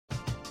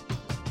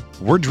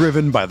We're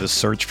driven by the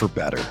search for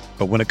better.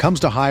 But when it comes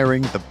to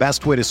hiring, the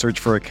best way to search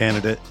for a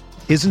candidate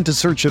isn't to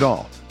search at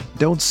all.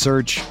 Don't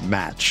search,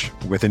 match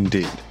with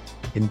Indeed.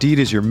 Indeed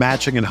is your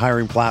matching and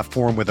hiring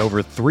platform with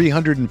over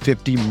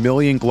 350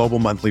 million global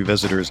monthly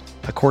visitors,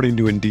 according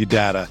to Indeed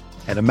data,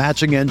 and a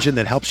matching engine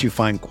that helps you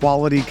find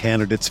quality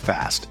candidates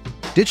fast.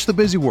 Ditch the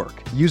busy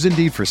work. Use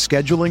Indeed for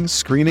scheduling,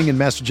 screening, and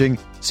messaging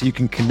so you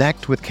can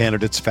connect with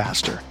candidates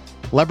faster.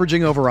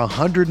 Leveraging over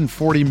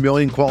 140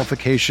 million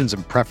qualifications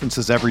and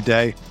preferences every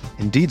day,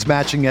 Indeed's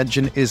matching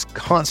engine is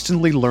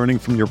constantly learning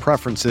from your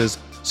preferences,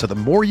 so the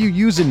more you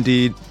use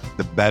Indeed,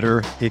 the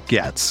better it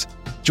gets.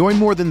 Join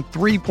more than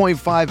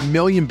 3.5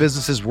 million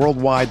businesses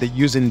worldwide that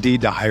use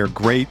Indeed to hire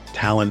great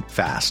talent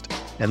fast.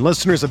 And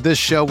listeners of this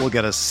show will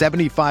get a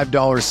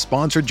 $75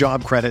 sponsored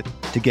job credit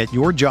to get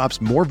your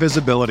jobs more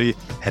visibility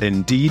at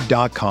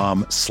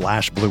Indeed.com/Blue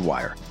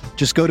Wire.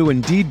 Just go to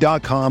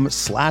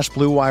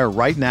Indeed.com/Blue Wire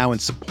right now and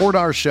support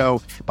our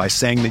show by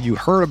saying that you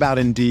heard about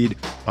Indeed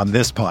on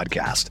this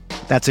podcast.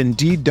 That's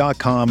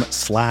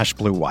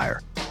Indeed.com/Blue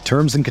Wire.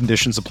 Terms and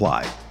conditions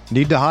apply.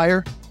 Need to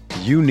hire?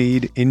 You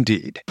need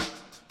Indeed.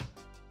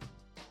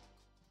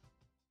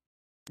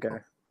 Okay.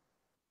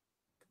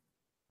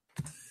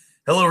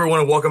 Hello, everyone,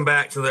 and welcome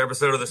back to another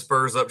episode of the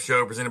Spurs Up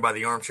Show presented by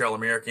the Armchair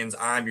All-Americans.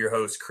 I'm your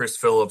host, Chris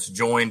Phillips,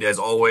 joined, as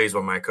always, by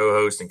my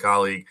co-host and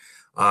colleague,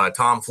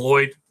 Tom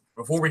Floyd.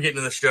 Before we get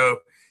into the show,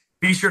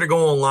 be sure to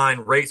go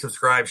online, rate,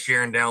 subscribe,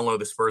 share, and download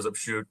the Spurs Up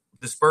Show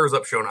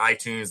on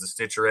iTunes, the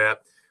Stitcher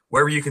app,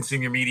 wherever you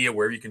consume your media,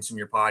 wherever you consume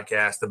your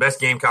podcast. The best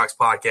Gamecocks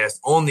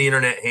podcast on the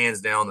internet, hands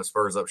down, the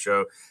Spurs Up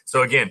Show.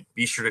 So, again,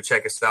 be sure to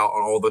check us out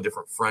on all the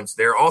different fronts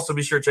there. Also,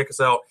 be sure to check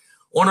us out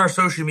on our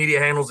social media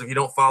handles. If you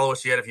don't follow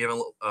us yet, if you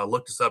haven't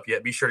looked us up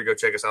yet, be sure to go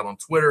check us out on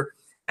Twitter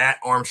at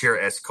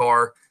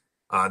ArmchairSCar.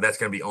 That's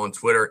going to be on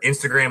Twitter.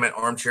 Instagram at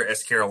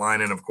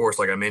ArmchairSCarolina. And, of course,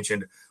 like I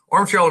mentioned,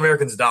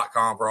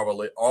 ArmchairAllAmericans.com for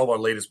all of our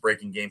latest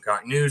breaking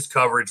Gamecock news,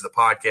 coverage, the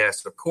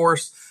podcast, of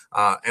course,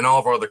 and all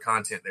of our other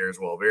content there as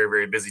well. Very,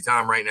 very busy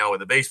time right now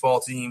with the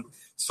baseball team.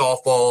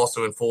 Softball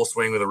also in full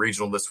swing with a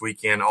regional this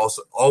weekend.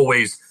 Also,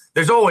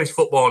 there's always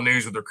football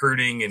news with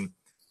recruiting and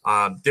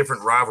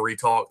different rivalry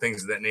talk,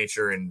 things of that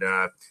nature, and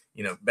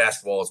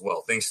basketball as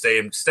well. Things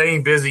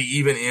staying busy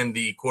even in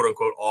the quote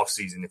unquote off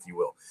season, if you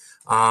will.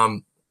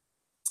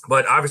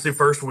 But obviously,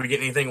 first, before we get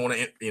anything, I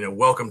want to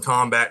welcome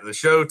Tom back to the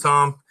show.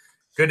 Tom,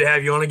 good to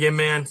have you on again,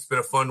 man. It's been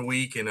a fun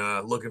week, and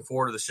looking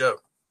forward to the show.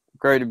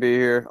 Great to be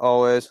here.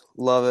 Always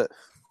love it.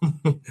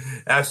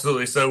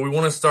 Absolutely. So we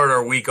want to start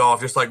our week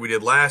off just like we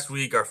did last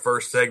week. Our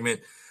first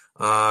segment,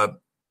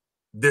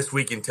 this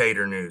week in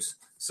Tater news.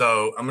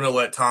 So I'm going to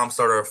let Tom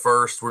start our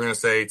first. We're going to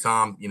say,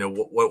 Tom,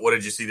 what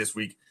did you see this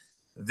week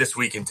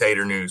in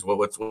Tater news?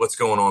 What's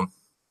going on?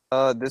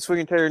 This week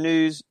in Tater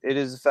news, it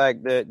is the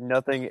fact that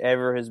nothing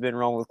ever has been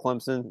wrong with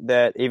Clemson,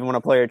 that even when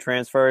a player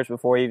transfers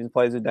before he even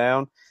plays it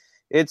down,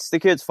 it's the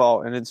kid's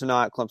fault, and it's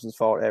not Clemson's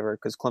fault ever,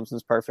 because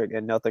Clemson's perfect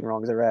and nothing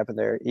wrong has ever happened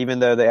there, even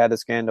though they had a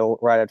scandal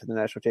right after the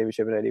national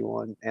championship in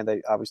 '81, and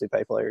they obviously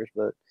pay players.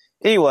 But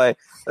anyway,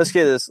 let's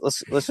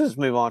just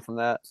move on from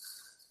that.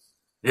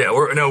 Yeah,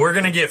 we're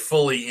going to get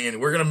fully in.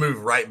 We're going to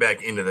move right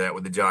back into that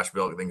with the Josh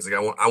Belk things. Like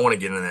I want to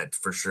get into that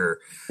for sure.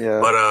 Yeah.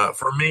 But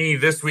for me,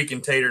 this week in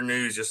Tater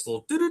news, just a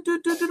little.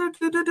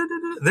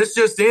 This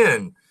just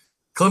in: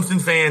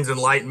 Clemson fans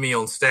enlighten me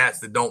on stats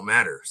that don't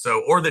matter,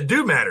 or that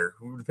do matter,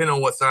 depending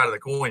on what side of the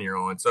coin you're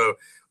on. So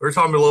we were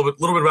talking a little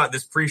bit about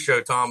this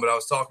pre-show, Tom. But I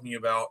was talking to you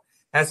about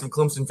had some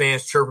Clemson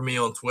fans chirping me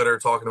on Twitter,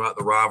 talking about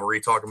the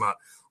rivalry, talking about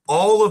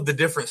all of the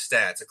different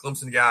stats. A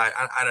Clemson guy,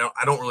 I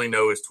don't really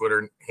know his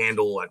Twitter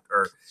handle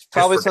or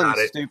probably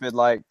something stupid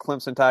like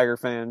Clemson Tiger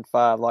Fan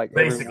 5, like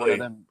basically every one of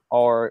them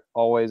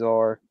always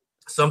are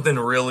something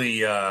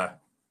really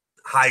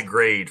high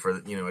grade for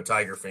a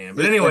Tiger fan.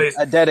 But anyways,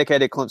 a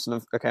dedicated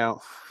Clemson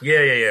account.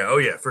 Yeah. Oh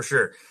yeah, for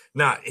sure.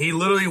 Nah, he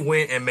literally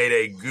went and made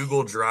a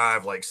Google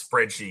Drive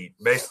spreadsheet,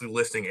 basically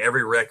listing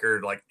every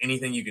record, like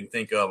anything you can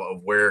think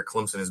of where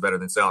Clemson is better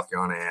than South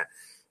Carolina at,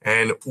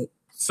 and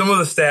some of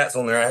the stats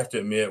on there, I have to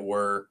admit,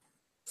 were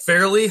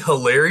fairly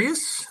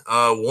hilarious.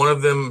 One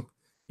of them,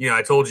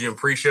 I told you in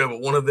pre-show, but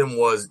one of them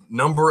was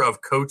number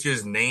of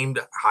coaches named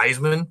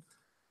Heisman,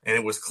 and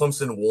it was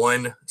Clemson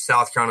 1,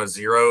 South Carolina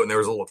 0, and there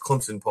was a little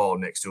Clemson Paul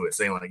next to it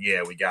saying,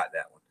 yeah, we got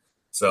that one.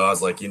 So I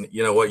was like, you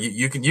know what,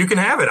 you can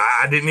have it.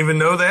 I didn't even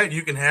know that.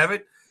 You can have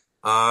it.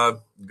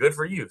 Good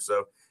for you.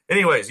 So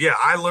anyways, yeah,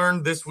 I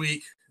learned this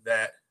week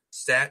that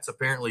stats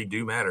apparently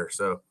do matter.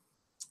 So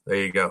there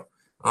you go.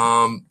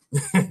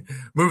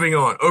 Moving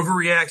on,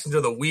 overreaction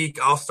to the week.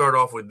 I'll start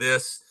off with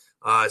this.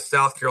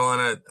 South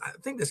Carolina, I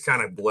think this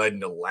kind of bled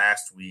into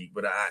last week,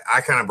 but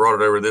I kind of brought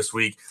it over this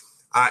week.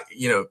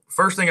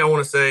 First thing I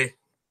want to say,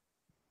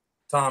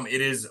 Tom, it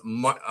is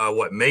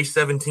May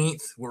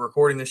 17th. We're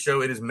recording this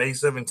show. It is May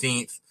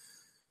 17th,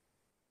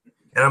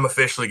 and I'm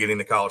officially getting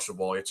the college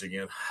football itch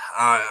again.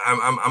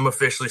 I'm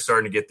officially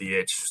starting to get the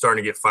itch,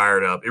 starting to get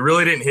fired up. It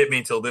really didn't hit me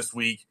until this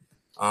week.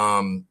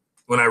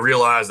 When I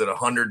realized that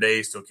 100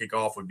 days till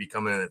kickoff would be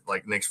coming in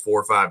next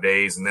 4 or 5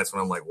 days, and that's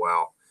when I'm like,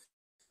 wow,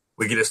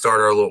 we get to start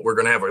we're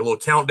going to have a little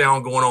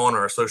countdown going on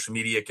our social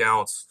media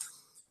accounts.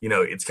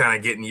 It's kind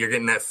of you're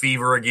getting that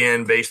fever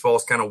again.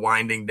 Baseball's kind of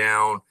winding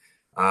down.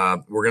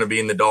 We're going to be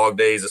in the dog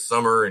days of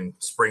summer and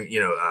spring,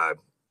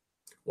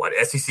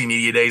 SEC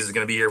Media Days is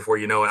going to be here before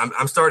you know it.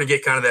 I'm starting to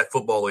get kind of that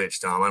football itch,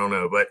 Tom. I don't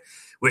know, but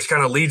which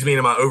kind of leads me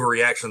to my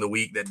overreaction of the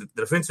week that the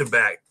defensive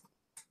back,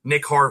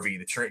 Nick Harvey,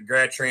 the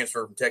grad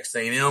transfer from Texas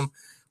A&M,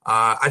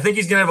 I think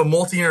he's going to have a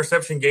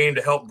multi-interception game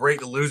to help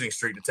break the losing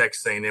streak to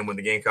Texas A&M when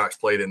the Gamecocks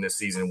play them this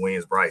season in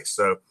Williams-Brice.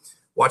 So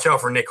watch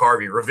out for Nick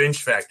Harvey.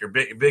 Revenge factor,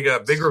 big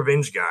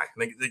revenge guy.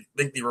 I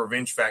think the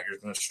revenge factor is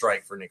going to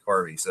strike for Nick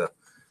Harvey. So,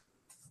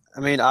 I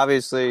mean,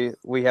 obviously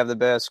we have the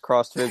best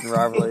cross-division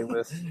rivalry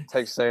with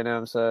Texas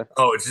A&M. So,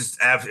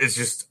 it's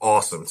just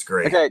awesome. It's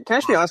great. Okay, can I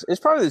just be honest?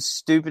 It's probably the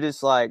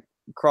stupidest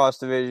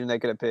cross-division they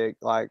could have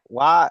picked.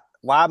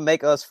 Why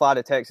make us fly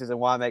to Texas and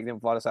why make them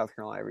fly to South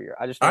Carolina every year?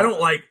 I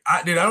don't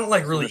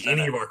like really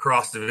any of our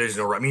cross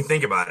divisional. I mean,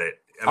 think about it.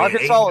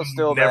 Arkansas is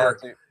still bad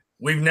too.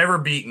 We've never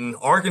beaten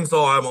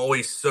Arkansas. I'm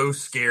always so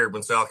scared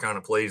when South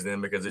Carolina plays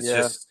them because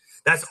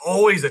that's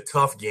always a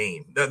tough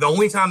game. The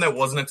only time that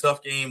wasn't a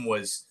tough game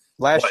was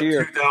last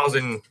year.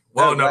 2000.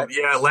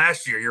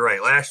 Last year. You're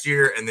right. Last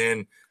year, and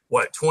then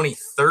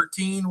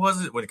 2013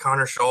 was it when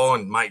Connor Shaw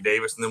and Mike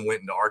Davis and then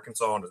went into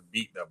Arkansas and just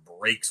beat the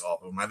brakes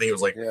off of them. I think it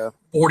was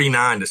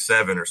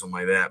 49-7 or something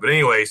like that. But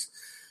anyways,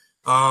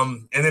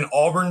 and then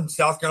Auburn,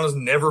 South Carolina's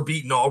never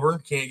beaten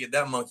Auburn. Can't get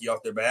that monkey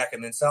off their back.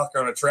 And then South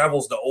Carolina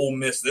travels to Ole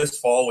Miss this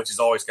fall, which is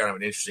always kind of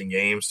an interesting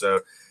game. So,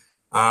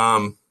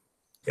 I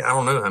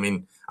don't know. I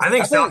mean, I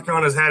think South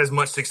Carolina's had as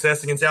much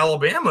success against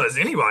Alabama as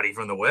anybody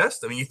from the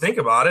West. I mean, you think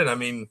about it. I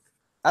mean,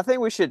 I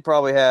think we should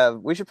probably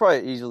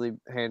easily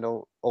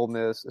handle Ole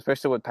Miss,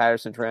 especially with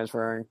Patterson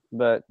transferring.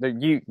 But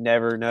you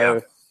never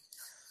know.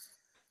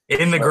 Yeah.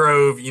 In the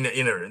Grove,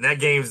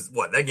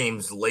 that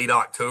game's late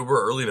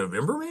October, early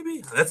November,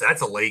 maybe.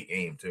 That's a late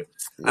game too.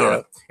 I don't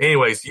know.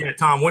 Anyways,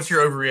 Tom, what's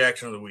your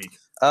overreaction of the week?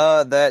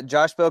 That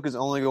Josh Belk is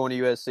only going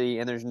to USC,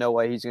 and there's no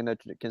way he's going to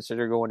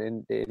consider going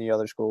into any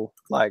other school.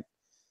 I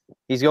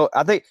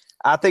think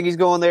he's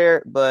going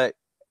there, but.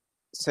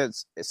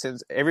 Since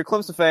every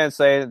Clemson fan is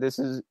saying that this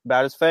is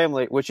about his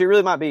family, which it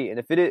really might be, and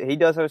if he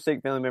does have a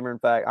sick family member, in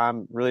fact,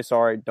 I'm really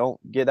sorry. Don't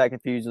get that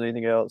confused with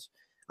anything else.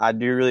 I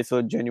do really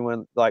feel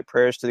genuine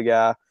prayers to the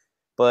guy,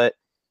 but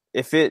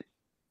if it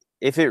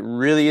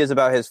really is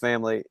about his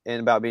family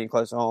and about being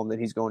close to home, then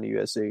he's going to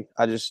USC.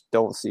 I just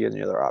don't see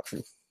any other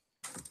option.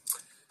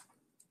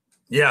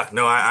 Yeah,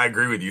 no, I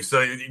agree with you. So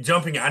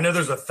I know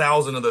there's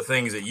 1,000 other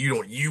things that you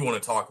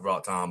want to talk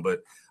about, Tom,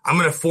 but I'm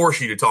going to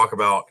force you to talk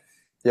about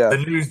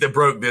the news that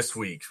broke this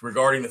week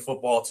regarding the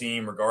football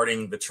team,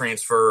 regarding the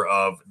transfer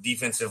of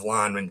defensive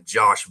lineman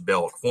Josh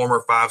Belk,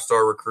 former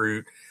 5-star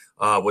recruit,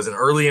 was an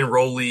early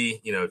enrollee,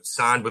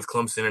 signed with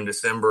Clemson in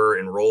December,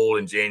 enrolled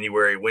in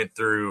January, went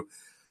through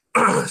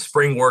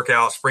spring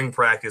workout, spring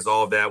practice,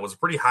 all of that, was a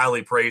pretty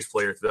highly praised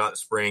player throughout the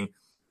spring.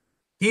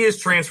 He is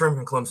transferring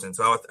from Clemson.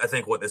 So I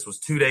think this was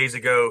 2 days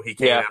ago. He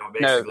came out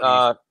basically.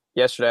 No,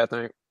 yesterday, I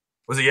think.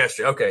 Was it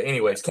yesterday? Okay.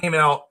 Anyways, came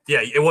out. Yeah,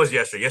 it was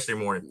yesterday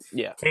morning.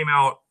 Yeah. Came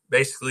out.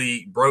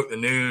 Basically broke the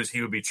news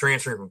he would be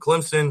transferring from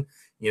Clemson,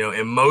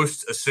 and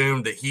most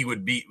assumed that he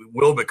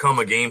will become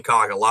a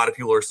Gamecock. A lot of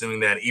people are assuming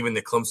that, even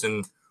the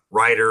Clemson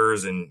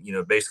writers and,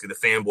 basically the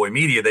fanboy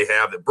media they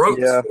have that broke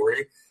the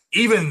story,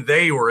 even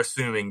they were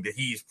assuming that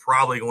he's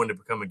probably going to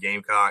become a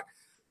Gamecock.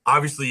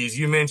 Obviously, as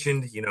you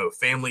mentioned,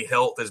 family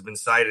health has been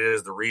cited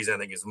as the reason. I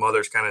think his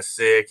mother's kind of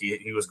sick.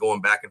 He was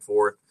going back and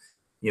forth,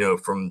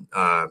 from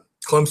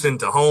Clemson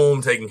to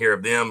home, taking care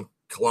of them.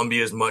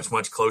 Columbia is much,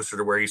 much closer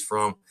to where he's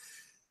from.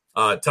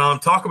 Tom,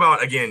 talk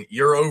about, again,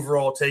 your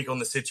overall take on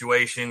the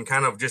situation,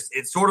 kind of just,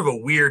 it's sort of a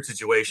weird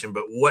situation,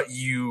 but what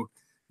you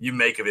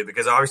make of it,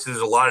 because obviously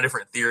there's a lot of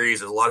different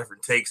theories. There's a lot of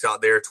different takes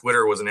out there.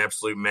 Twitter was an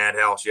absolute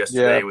madhouse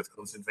yesterday with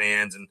Clemson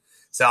fans and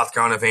South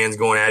Carolina fans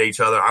going at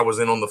each other. I was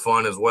in on the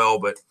fun as well,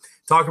 but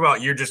talk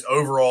about your just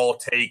overall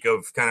take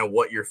of kind of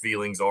what your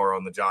feelings are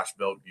on the Josh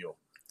Belk deal.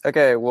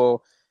 Okay,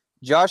 well,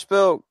 Josh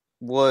Belk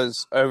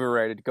was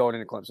overrated going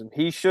into Clemson.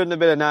 He shouldn't have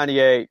been a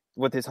 98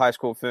 with his high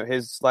school film,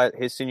 his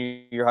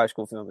senior year high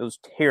school film. It was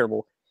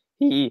terrible.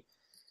 He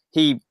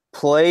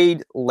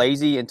played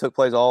lazy and took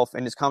plays off,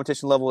 and his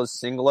competition level is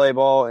single A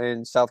ball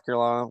in South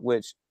Carolina,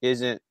 which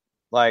isn't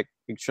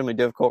extremely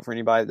difficult for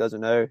anybody that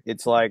doesn't know.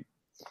 It's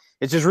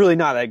just really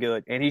not that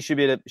good, and he should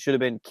have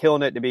been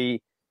killing it to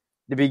be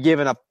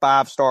given a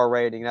 5-star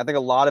rating. And I think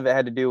a lot of it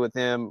had to do with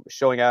him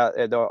showing out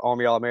at the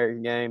Army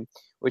All-American game,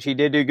 which he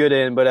did do good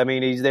in, but I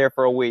mean, he's there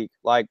for a week.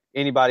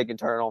 Anybody can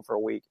turn it on for a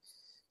week.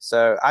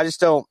 So I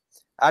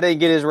didn't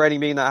get his rating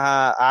being that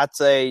high. I'd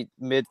say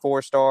mid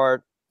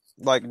 4-star,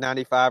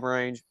 95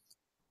 range.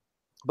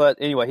 But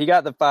anyway, he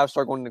got the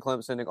 5-star going into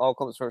Clemson, and all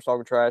Clemson were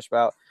talking trash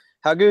about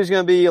how good he's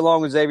going to be,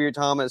 along with Xavier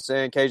Thomas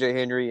and KJ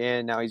Henry,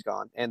 and now he's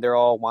gone. And they're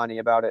all whining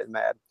about it and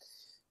mad.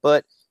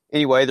 But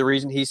anyway, the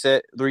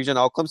reason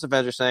all Clemson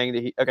fans are saying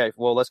that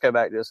let's go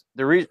back to this.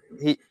 The reason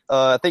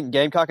I think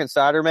Gamecock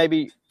Insider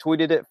maybe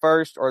tweeted it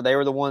first, or they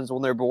were the ones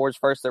on their boards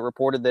first that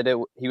reported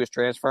that he was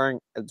transferring.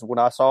 That's what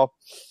I saw.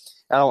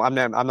 I'm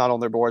not on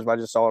their boards, but I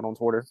just saw it on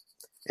Twitter.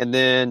 And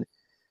then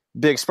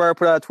Big Spur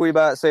put out a tweet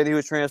about it saying he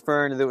was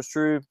transferring and it was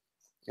true.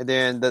 And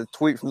then the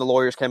tweet from the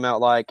lawyers came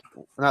out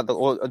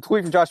a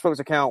tweet from Josh Folk's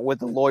account with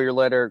the lawyer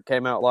letter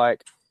came out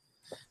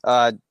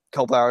a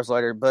couple hours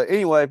later. But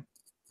anyway.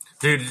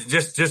 Dude,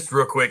 just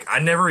real quick, I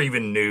never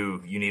even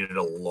knew you needed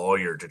a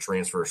lawyer to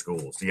transfer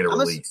schools to get a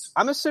release.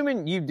 I'm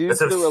assuming you do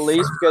for the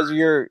release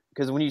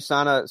because when you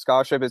sign a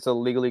scholarship, it's a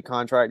legally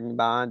contracting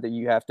bond that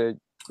you have to.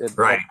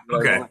 Right.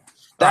 Okay.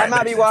 That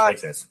might be why.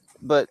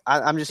 But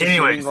I'm just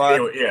anyways,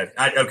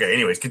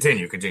 anyways,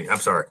 continue. I'm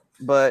sorry.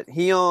 But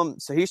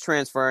so he's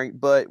transferring.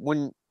 But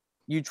when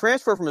you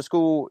transfer from a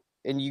school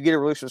and you get a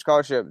release from a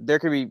scholarship, there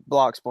could be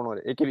blocks put on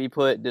it. It could be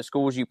put the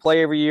schools you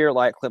play every year,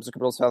 like Clemson could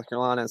put on South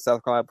Carolina and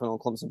South Carolina put on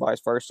Clemson,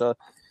 vice versa.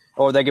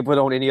 Or they could put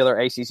on any other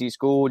ACC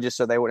school just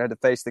so they wouldn't have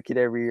to face the kid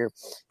every year.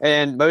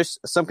 And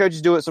some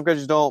coaches do it, some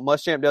coaches don't.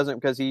 Muschamp doesn't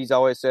because he's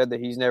always said that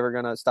he's never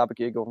going to stop a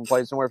kid going from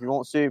playing somewhere if he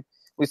wants to. At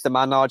least to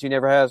my knowledge, he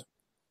never has.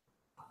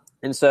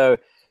 And so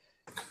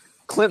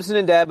Clemson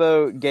and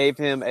Dabo gave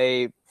him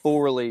a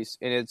full release,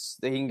 and it's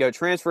that he can go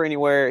transfer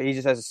anywhere. He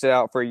just has to sit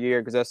out for a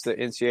year because that's the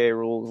NCAA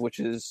rules, which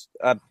is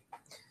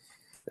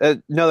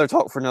another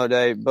talk for another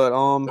day. But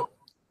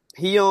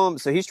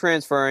so he's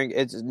transferring.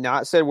 It's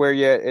not said where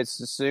yet. It's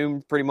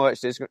assumed pretty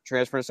much that he's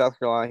transferring to South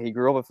Carolina. He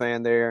grew up a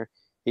fan there.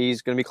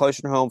 He's going to be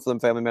closer to home for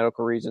them family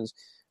medical reasons.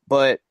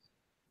 But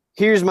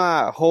here's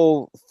my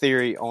whole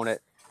theory on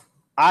it.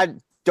 I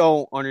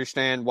don't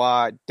understand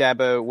why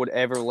Dabo would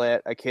ever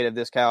let a kid of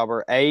this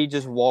caliber, A,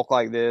 just walk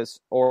like this,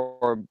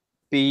 or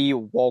B,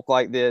 walk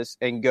like this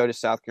and go to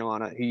South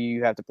Carolina, who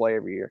you have to play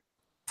every year.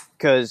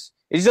 Because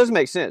it just doesn't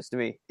make sense to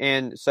me.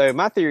 And so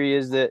my theory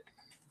is that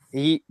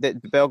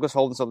Belga's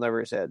holding something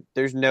over his head.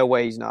 There's no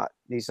way he's not.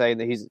 He's saying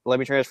that let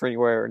me transfer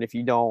anywhere, and if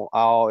you don't,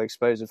 I'll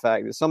expose the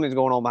fact that something's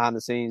going on behind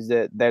the scenes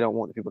that they don't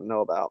want the people to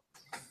know about.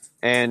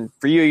 And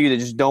for you that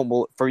just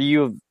don't, for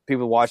you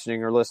people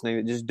watching or listening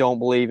that just don't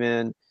believe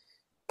in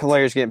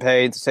players getting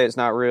paid to say it's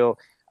not real,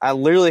 I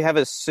literally have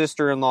a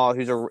sister-in-law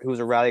who's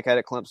a rally cat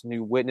at Clemson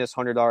who witnessed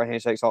 $100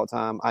 handshakes all the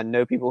time. I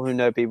know people who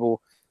know people.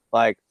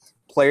 Like,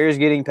 players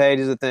getting paid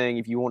is a thing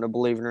if you want to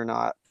believe it or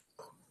not.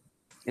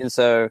 And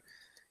so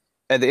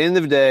at the end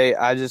of the day,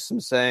 I just am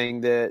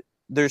saying that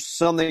there's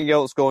something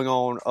else going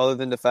on other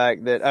than the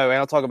fact that – and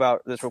I'll talk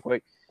about this real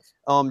quick.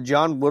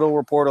 John Whittle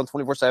reported on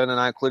 24/7, and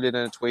I included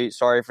in a tweet.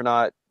 Sorry for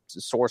not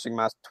sourcing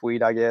my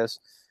tweet, I guess.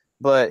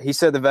 But he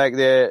said the fact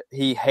that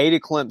he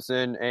hated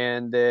Clemson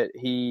and that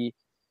he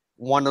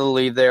wanted to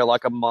leave there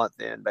like a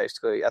month in,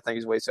 basically, I think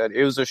is what he said.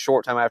 It was a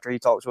short time after he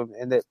talked to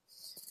him.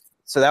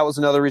 So that was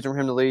another reason for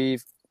him to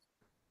leave.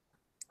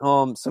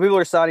 Some people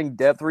are citing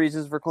depth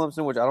reasons for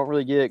Clemson, which I don't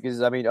really get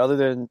because, I mean, other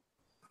than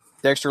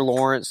Dexter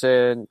Lawrence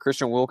and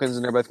Christian Wilkins,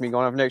 and they're both going to be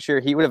gone for next year,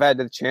 he would have had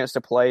the chance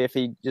to play if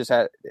he just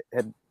had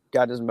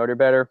got his motor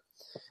better,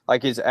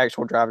 like his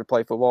actual drive to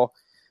play football.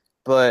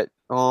 But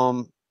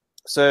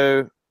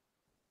so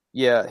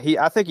yeah,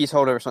 I think he's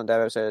holding over something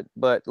Dabo said.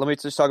 But let me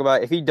just talk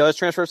about if he does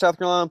transfer to South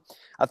Carolina,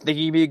 I think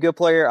he'd be a good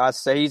player. I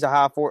say he's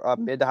a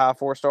mid to high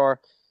 4-star.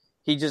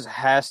 He just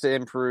has to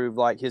improve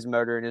like his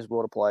motor and his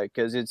will to play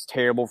because it's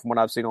terrible from what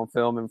I've seen on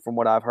film and from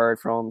what I've heard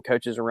from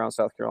coaches around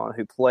South Carolina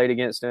who played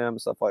against him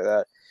and stuff like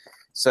that.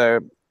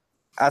 So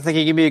I think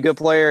he can be a good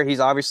player.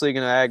 He's obviously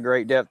going to add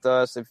great depth to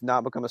us, if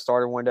not become a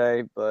starter one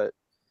day. But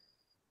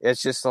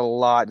it's just a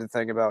lot to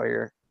think about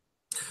here.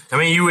 I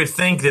mean, you would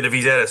think that if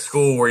he's at a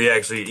school where he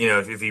actually,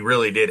 if he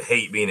really did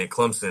hate being at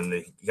Clemson,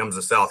 that he comes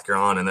to South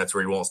Carolina and that's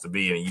where he wants to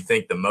be. And you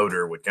think the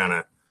motor would kind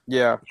of,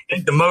 you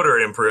think the motor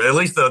would improve, at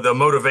least the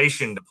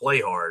motivation to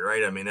play hard,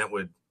 right? I mean, that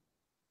would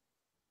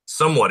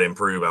somewhat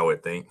improve, I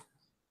would think.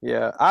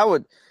 Yeah, I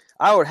would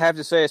have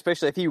to say,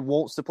 especially if he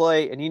wants to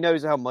play and he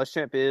knows how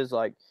Muschamp is,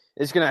 like,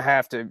 it's going to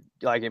have to,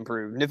 like,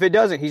 improve. And if it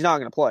doesn't, he's not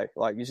going to play.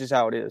 Like, it's just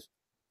how it is.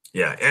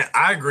 Yeah,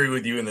 I agree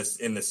with you in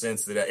the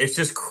sense that it's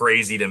just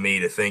crazy to me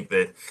to think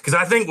that – because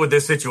I think with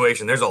this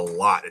situation, there's a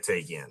lot to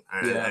take in.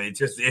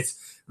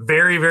 It's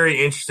very,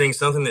 very interesting,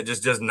 something that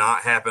just does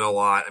not happen a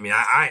lot. I mean,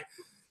 I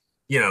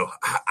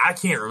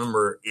can't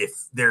remember if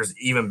there's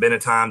even been a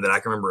time that I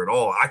can remember at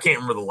all. I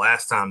can't remember the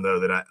last time, though,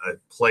 that a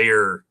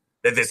player –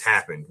 that this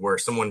happened where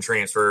someone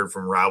transferred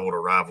from rival to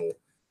rival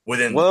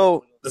within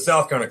the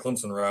South Carolina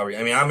Clemson rivalry.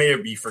 I mean, I may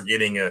be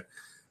forgetting a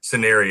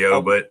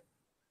scenario, but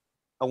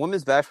a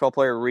women's basketball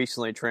player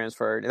recently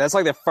transferred, and that's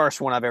like the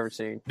first one I've ever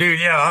seen. Dude,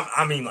 yeah,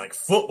 I mean, like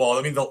football.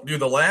 I mean,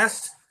 the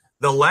last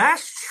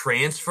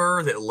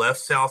transfer that left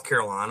South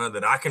Carolina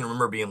that I can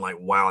remember being like,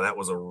 wow, that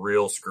was a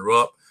real screw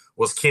up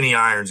was Kenny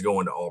Irons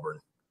going to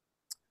Auburn.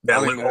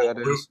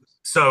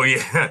 So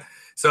yeah,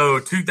 so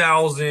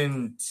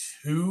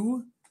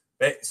 2002.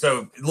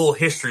 So a little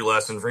history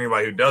lesson for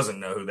anybody who doesn't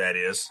know who that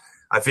is.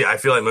 I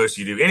feel like most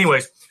of you do.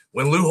 Anyways,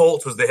 when Lou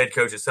Holtz was the head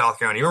coach at South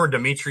Carolina, you remember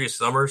Demetrius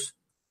Summers?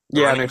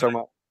 Yeah, I know you're talking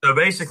about. So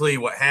basically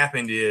what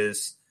happened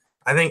is,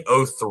 I think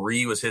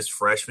 03 was his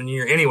freshman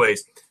year.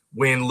 Anyways,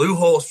 when Lou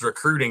Holtz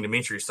recruiting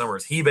Demetrius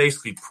Summers, he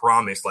basically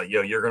promised, like,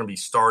 yo, you're going to be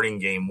starting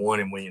game one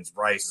in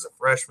Williams-Brice as a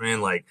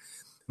freshman. Like,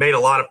 made a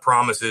lot of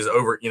promises,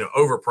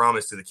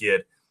 over-promised to the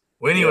kid.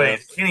 Well,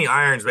 anyways, Kenny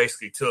Irons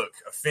basically took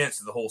offense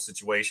to the whole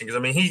situation because,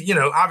 I mean, he,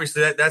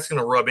 obviously that's going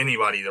to rub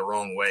anybody the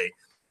wrong way.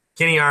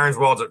 Kenny Irons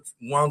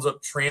winds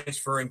up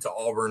transferring to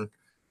Auburn,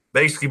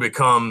 basically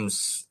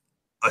becomes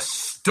a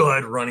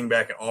stud running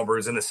back at Auburn,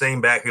 is in the same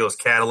backfield as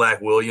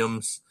Cadillac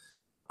Williams.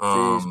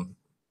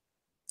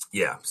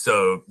 Yeah,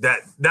 so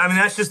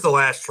that's just the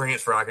last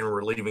transfer I can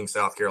remember leaving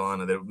South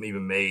Carolina that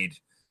even made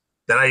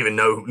that I even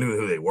knew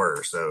who they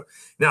were. So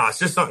no, it's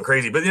just something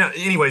crazy. But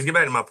anyways, get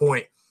back to my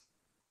point.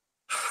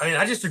 I mean,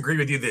 I just agree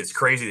with you that it's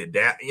crazy that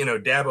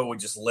Dabo would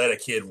just let a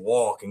kid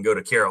walk and go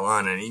to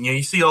Carolina. And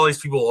you see all these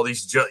people, all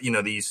these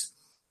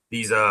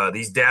these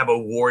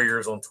Dabo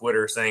warriors on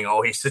Twitter saying,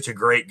 "Oh, he's such a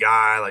great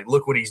guy. Like,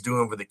 look what he's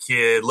doing for the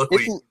kid. Look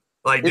what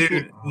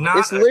dude.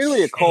 It's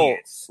literally a cult.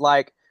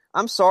 Like,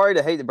 I'm sorry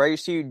to hate to break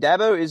it to you,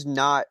 Dabo is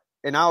not.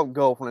 And I'll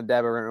go off on a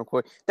Dabo rant real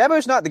quick.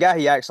 Dabo's not the guy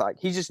he acts like.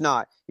 He's just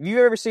not. If you've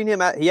ever seen him,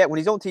 when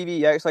he's on TV,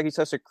 he acts like he's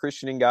such a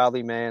Christian and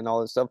godly man and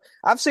all this stuff.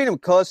 I've seen him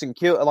cuss and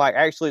kill,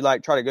 actually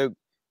try to go,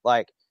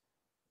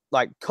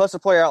 cuss a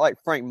player out like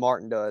Frank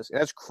Martin does.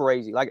 And that's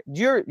crazy. Like,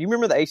 you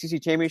remember the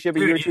ACC championship a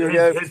year or two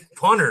ago? His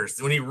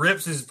punters, when he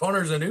rips his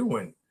punters a new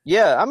one.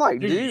 Yeah, I'm like,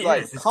 dude,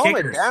 calm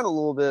it down a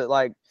little bit.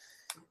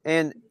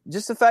 And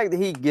just the fact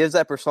that he gives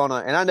that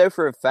persona, and I know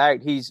for a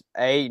fact he's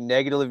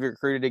negatively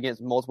recruited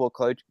against multiple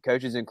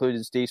coaches,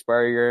 including Steve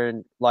Spurrier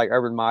and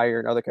Urban Meyer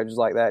and other coaches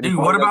like that. Dude,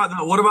 what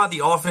about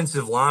the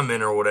offensive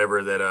lineman or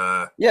whatever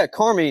that? Yeah,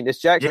 Carmine. It's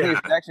Jackson. I think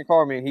it's Jackson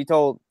Carmine.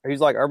 He's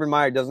like, Urban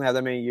Meyer doesn't have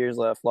that many years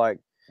left. Like,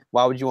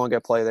 why would you want to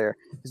go play there?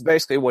 It's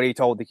basically what he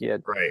told the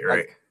kid. Right.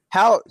 Like,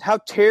 how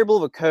terrible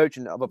of a coach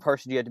and of a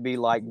person do you have to be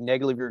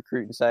negatively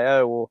recruit and say,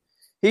 oh well,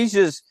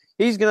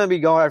 he's going to be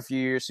gone after a few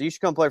years, so you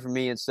should come play for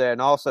me instead,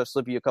 and also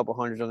slip you a couple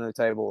hundreds under the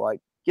table. Like,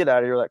 get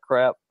out of here with that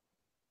crap.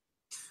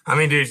 I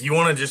mean, dude, you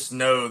want to just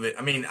know that –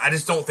 I mean, I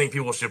just don't think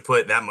people should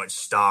put that much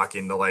stock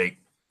into,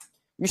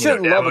 you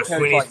shouldn't love a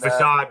coach like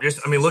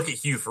that. Look at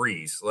Hugh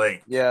Freeze.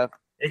 Yeah.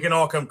 It can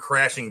all come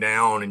crashing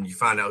down, and you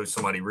find out who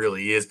somebody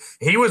really is.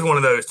 He was one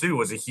of those, too,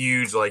 was a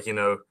huge,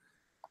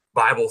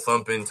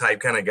 Bible-thumping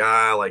type kind of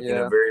guy,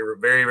 very,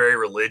 very, very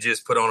religious,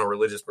 put on a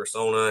religious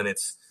persona, and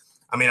it's –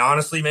 I mean,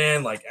 honestly,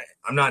 man,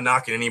 I'm not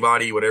knocking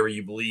anybody, whatever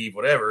you believe,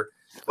 whatever.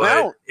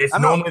 But it's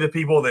normally the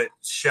people that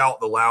shout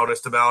the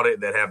loudest about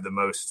it that have the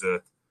most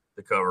to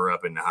cover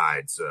up and to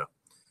hide. So,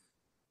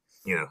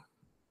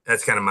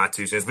 that's kind of my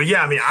 2 cents. But,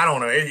 yeah, I mean, I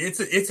don't know.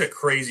 It's a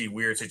crazy,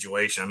 weird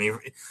situation. I mean,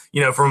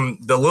 from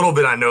the little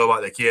bit I know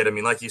about the kid, I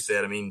mean, like you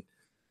said, I mean,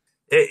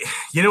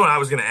 what I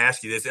was going to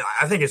ask you this.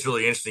 I think it's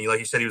really interesting. Like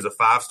you said, he was a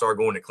 5-star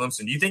going to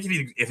Clemson. Do you think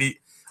if he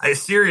a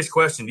serious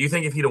question. Do you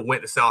think if he'd have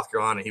went to South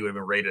Carolina, he would have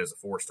been rated as a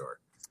 4-star?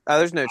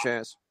 There's no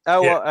chance.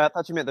 Oh, yeah. Well, I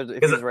thought you meant if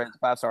he was rated as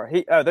a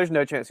 5-star. There's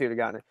no chance he would have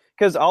gotten it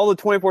because all the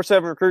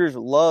 24/7 recruiters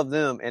love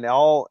them and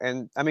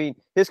I mean,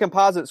 his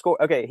composite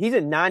score. Okay, he's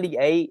at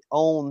 98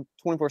 on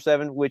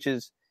 24/7, which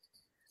is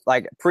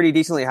pretty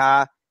decently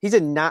high. He's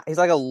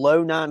like a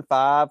low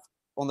 9.5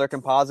 on their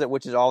composite,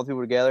 which is all the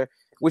people together,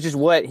 which is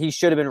what he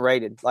should have been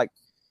rated.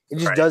 It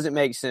just doesn't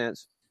make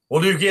sense.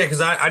 Well, dude, yeah,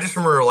 because I just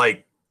remember a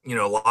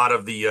lot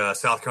of the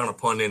South Carolina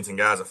pundits and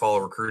guys that follow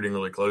recruiting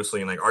really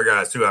closely, and our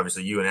guys too,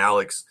 obviously you and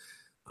Alex,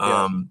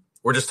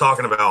 we're just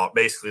talking about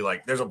basically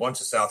there's a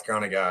bunch of South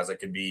Carolina guys that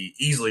could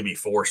easily be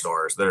 4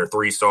 stars that are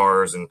 3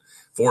 stars and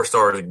 4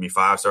 stars that could be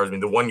 5 stars. I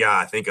mean, the one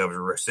guy I think of is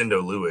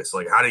Rosendo Lewis.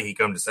 How did he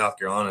come to South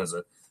Carolina as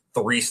a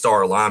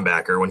 3-star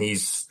linebacker when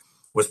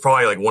was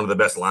probably one of the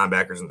best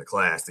linebackers in the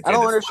class? The kid I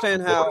don't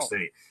understand how.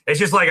 It's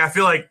just I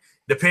feel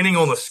depending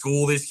on the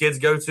school these kids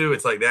go to,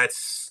 it's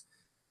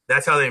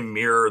that's how they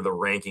mirror the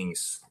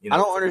rankings. I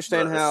don't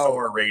understand how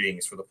star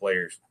ratings for the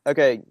players.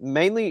 Okay,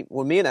 mainly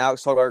when me and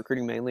Alex talk about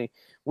recruiting,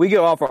 we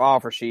go off our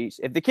offer sheets.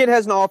 If the kid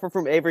has an offer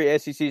from every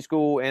SEC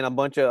school and a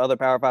bunch of other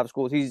Power 5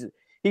 schools,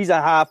 he's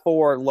a high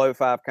 4, low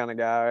 5 kind of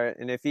guy.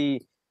 And if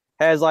he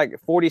has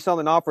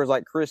 40-something offers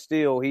like Chris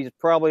Steele, he's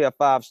probably a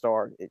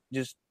 5-star,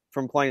 just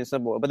from plain and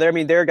simple. But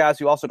there are guys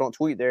who also don't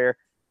tweet their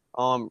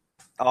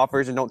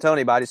offers and don't tell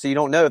anybody, so you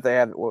don't know if they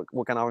have what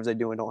kind of offers they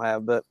do and don't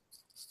have. But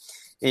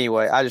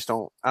anyway, I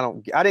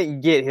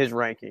didn't get his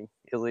ranking,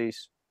 at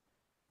least.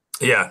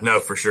 Yeah, no,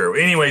 for sure.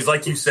 Anyways,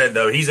 like you said,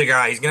 though, he's a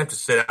guy, he's going to have to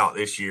sit out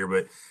this year,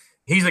 but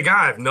he's a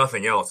guy, if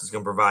nothing else, that's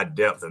going to provide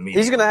depth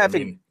immediately. He's going to have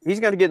he's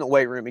going to get in the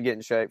weight room and get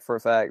in shape for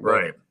a fact.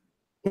 Right.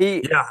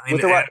 Go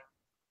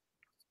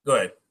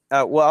ahead.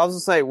 Well, I was going to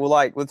say,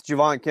 with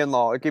Javon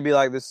Kinlaw, it could be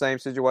the same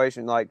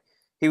situation.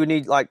 He would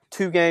need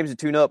 2 games to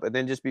tune up and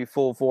then just be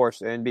full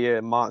force and be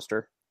a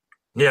monster.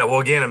 Yeah, well,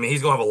 again, I mean,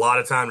 he's going to have a lot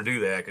of time to do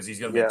that because he's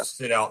going to be able to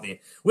sit out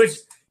which,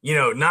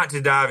 not to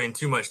dive in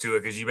too much to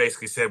it because you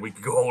basically said we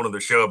could go on to the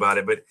show about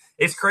it, but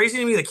it's crazy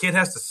to me the kid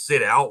has to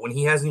sit out when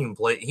he hasn't even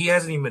played. He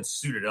hasn't even been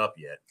suited up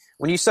yet.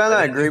 When you sign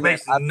that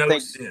agreement, it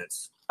makes no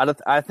sense.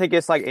 I think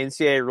it's like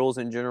NCAA rules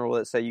in general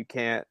that say you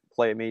can't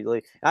play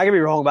immediately. And I could be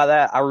wrong about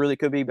that. I really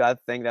could be, but I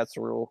think that's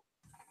the rule.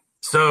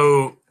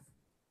 So,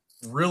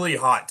 really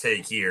hot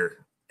take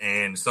here,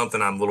 and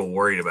something I'm a little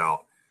worried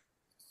about.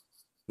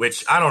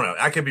 Which I don't know.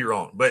 I could be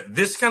wrong, but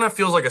this kind of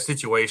feels like a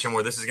situation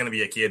where this is going to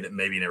be a kid that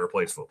maybe never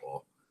plays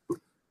football.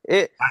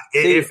 It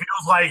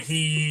feels like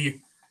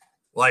he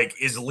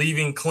is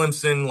leaving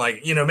Clemson.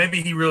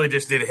 Maybe he really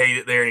just did hate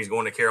it there, and he's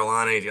going to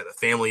Carolina. He's got the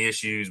family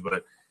issues,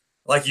 but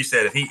like you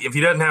said, if he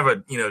doesn't have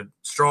a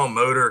strong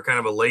motor, kind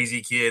of a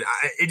lazy kid,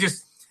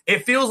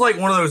 it feels like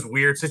one of those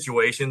weird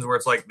situations where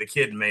it's like the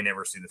kid may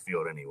never see the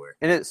field anywhere.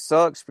 And it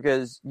sucks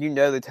because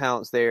the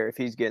talent's there if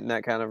he's getting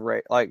that kind of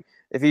rate. Like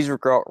if he's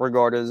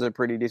regarded as a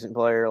pretty decent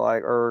player,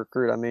 or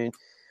recruit. I mean,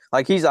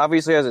 he's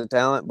obviously has a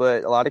talent,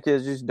 but a lot of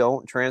kids just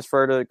don't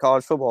transfer to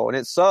college football, and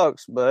it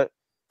sucks. But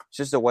it's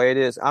just the way it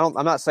is. I'm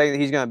not saying that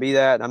he's going to be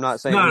that. I'm not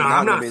saying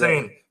I'm not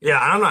saying that. Yeah,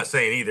 I'm not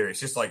saying either. It's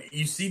just like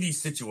you see these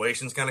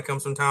situations kind of come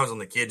sometimes when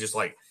the kid just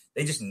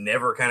they just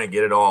never kind of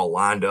get it all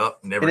lined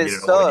up, never get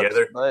it all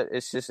together. But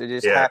it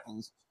just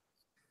happens.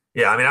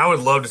 Yeah, I mean, I would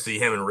love to see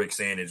him and Rick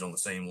Sandage on the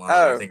same line.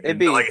 Oh, I think,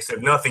 like I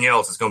said, nothing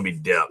else. It's going to be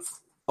depth.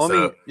 I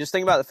mean, just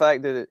think about the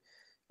fact that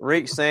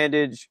Rick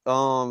Sandage,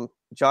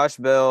 Josh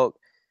Belk,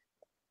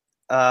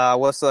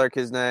 what's the other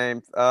kid's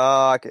name?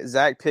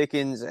 Zach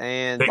Pickens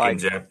and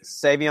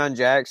Savion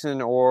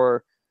Jackson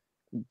or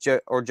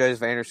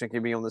Joseph Anderson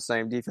could be on the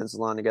same defensive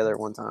line together at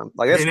one time.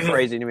 That's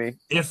crazy to me.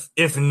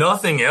 If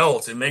nothing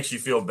else, it makes you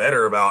feel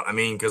better about. I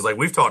mean, because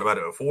we've talked about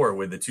it before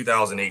with the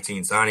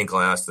 2018 signing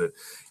class that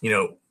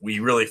we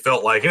really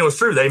felt like, and it was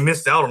true, they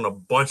missed out on a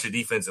bunch of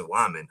defensive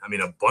linemen. I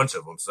mean, a bunch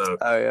of them. So,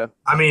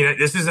 I mean,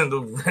 this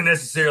isn't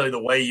necessarily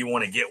the way you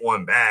want to get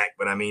one back,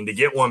 but I mean, to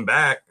get one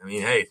back, I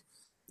mean, hey,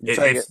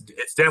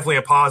 it's definitely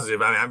a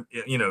positive. I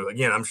mean,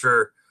 again, I'm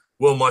sure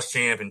Will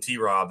Muschamp and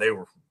T-Rob, they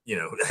were.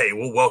 Hey,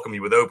 we'll welcome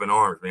you with open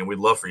arms, man. We'd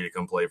love for you to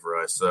come play for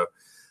us. So,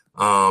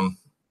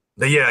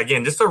 but yeah,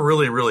 again, just a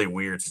really, really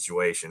weird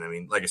situation. I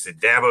mean, like I said,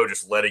 Dabo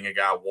just letting a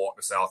guy walk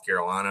to South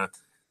Carolina,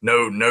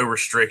 no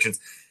restrictions.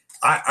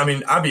 I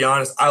mean, I'll be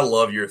honest, I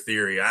love your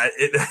theory.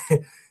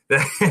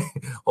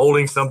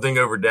 Holding something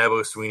over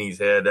Dabo Sweeney's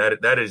head,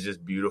 that is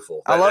just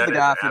beautiful. I love the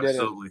guy.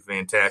 Absolutely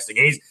fantastic.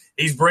 And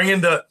he's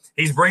bringing the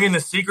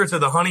secrets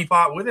of the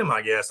honeypot with him,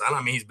 I guess.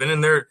 I mean, he's been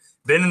in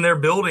their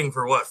building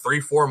for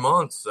 3-4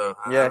 months. So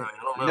I don't know.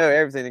 You know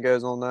everything that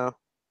goes on now.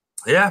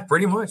 Yeah,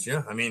 pretty much.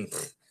 Yeah. I mean,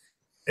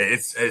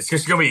 it's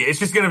just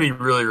gonna be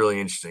really, really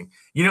interesting.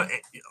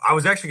 I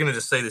was actually gonna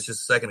just say this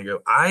just a second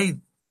ago.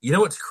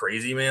 What's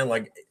crazy,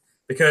 man?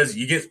 Because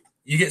you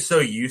get so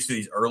used to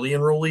these early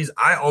enrollees,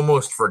 I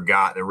almost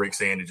forgot that Rick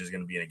Sandage is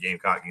going to be in a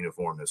Gamecock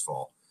uniform this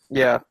fall.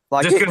 Yeah.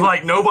 Just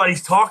because,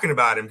 nobody's talking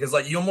about him.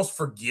 Because, you almost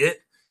forget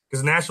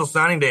because National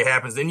Signing Day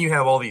happens. Then you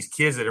have all these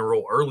kids that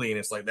enroll early, and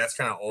it's that's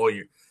kind of all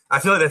you – I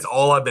feel like that's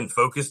all I've been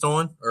focused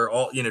on or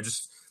all –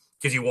 just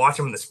because you watch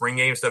them in the spring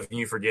game stuff and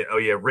you forget, oh,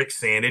 yeah, Rick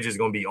Sandage is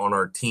going to be on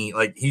our team.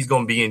 He's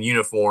going to be in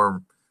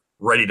uniform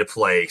ready to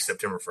play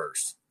September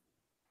 1st.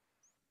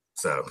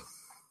 So –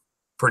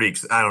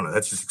 I don't know.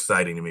 That's just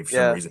exciting to me for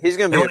some reason. He's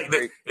going to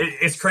be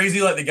it's crazy.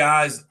 The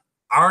guys,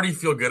 I already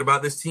feel good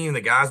about this team.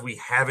 The guys we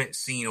haven't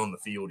seen on the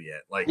field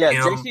yet.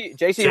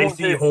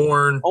 JC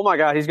Horn. Oh my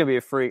God, he's going to be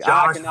a freak.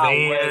 Josh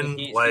Van.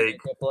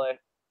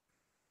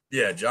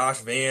 Yeah, Josh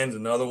Van's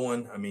another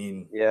one. I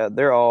mean, yeah,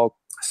 they're all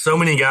so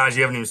many guys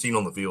you haven't even seen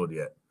on the field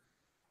yet.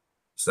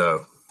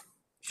 So,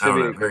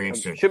 very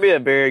interesting. Should be a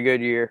very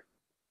good year.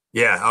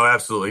 Yeah. Oh,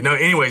 absolutely. No.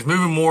 Anyways,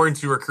 moving more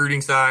into recruiting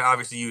side.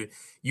 Obviously,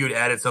 you had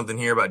added something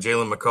here about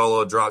Jalen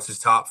McCullough drops his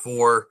top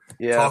 4.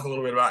 Yeah. Talk a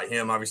little bit about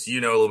him. Obviously,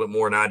 you know a little bit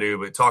more than I do,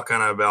 but talk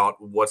kind of about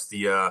what's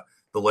the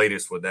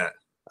latest with that.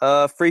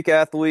 Freak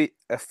athlete.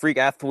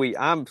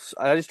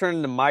 I just turned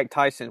into Mike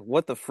Tyson.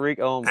 What the freak?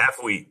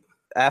 Athlete.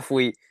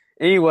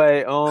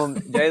 Anyway,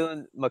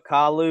 Jalen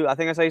McCullough. I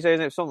think that's how you say his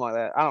name. Something like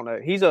that. I don't know.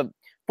 He's a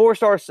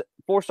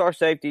 4-star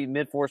safety,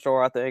 mid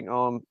 4-star. I think.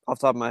 Off the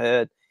top of my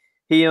head,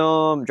 he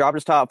dropped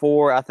his top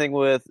 4. I think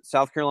with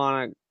South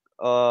Carolina,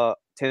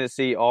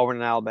 Tennessee, Auburn,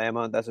 and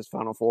Alabama. That's his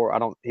final 4. I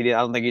don't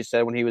think he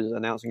said when he was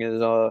announcing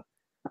his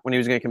when he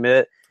was going to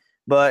commit.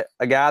 But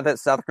a guy that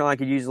South Carolina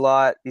could use a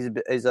lot.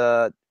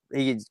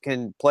 He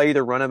can play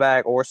either running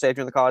back or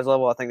safety on the college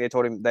level. I think they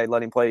told him they'd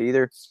let him play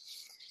either.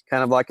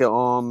 Kind of like a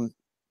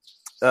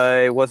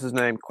what's his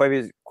name,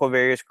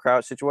 Quavarius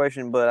Crouch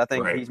situation. But I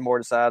think he's more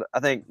decided. I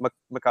think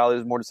McCullough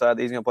is more decided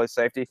that he's going to play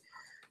safety.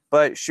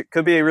 But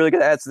could be a really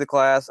good add to the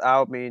class.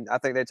 I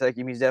think they take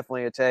him. He's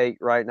definitely a take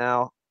right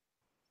now.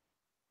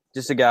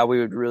 Just a guy we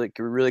would really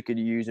could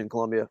use in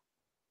Columbia.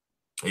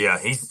 Yeah,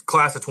 he's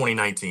class of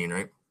 2019,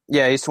 right?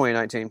 Yeah, he's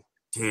 2019.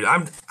 Dude,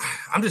 I'm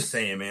just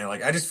saying, man.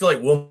 I just feel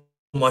like Will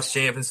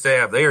Muschamp and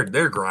staff,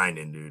 they're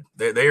grinding, dude.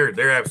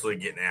 They're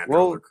absolutely getting after the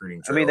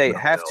recruiting trail. I mean, they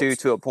have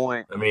to a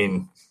point. I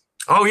mean,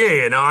 no,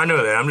 I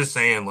know that. I'm just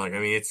saying,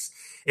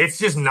 it's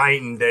just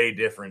night and day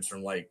difference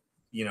from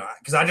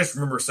because I just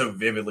remember so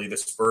vividly the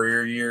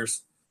Spurrier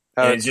years.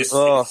 And it's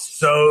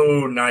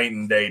so night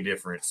and day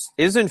difference.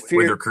 It was with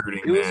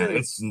recruiting, man.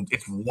 It's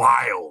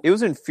wild. It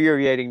was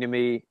infuriating to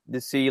me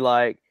to see,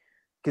 like,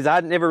 because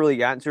I'd never really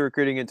gotten to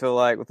recruiting until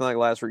within the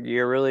last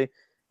year, really.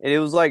 And it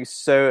was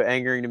so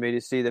angering to me to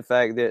see the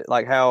fact that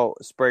how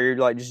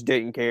Sprayer just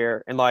didn't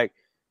care, and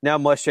now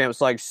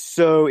Muschamp's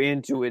so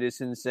into it. It's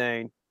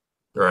insane.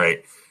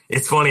 Right.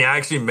 It's funny. I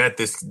actually met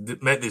this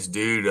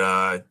dude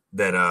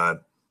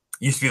that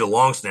used to be the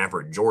long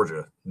snapper at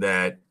Georgia.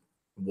 He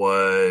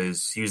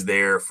was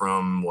there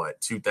from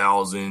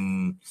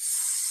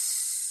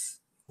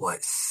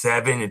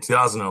 2007 to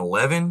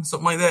 2011,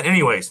 something like that.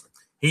 Anyways,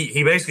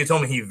 he basically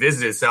told me he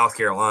visited South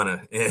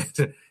Carolina,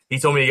 and he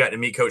told me he got to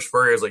meet Coach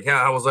Spurrier. I was like, yeah,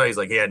 how was that? He's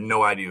like, he had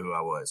no idea who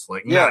I was.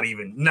 Not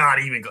even.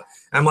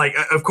 I'm like,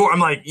 of course. I'm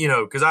like,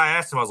 because I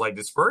asked him, I was like,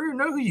 did Spurrier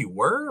know who you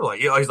were?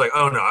 He's like,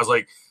 oh no. I was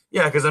like,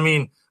 yeah, because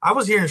I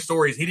was hearing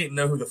stories. He didn't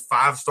know who the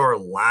 5-star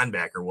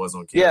linebacker was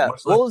on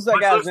campus. Yeah, what was that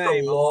guy's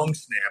name? The long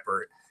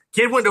snapper.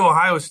 Kid went to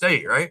Ohio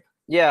State, right?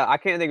 Yeah, I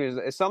can't think of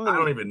it. It's something. I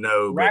don't even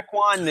know.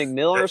 Raquan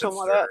McMillan or something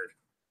like that.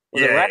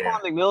 Was it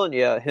Raquan McMillan?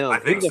 Yeah, him. I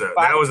think so.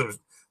 That was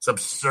it's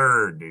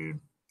absurd, dude.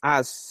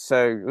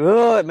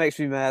 It makes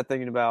me mad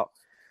thinking about.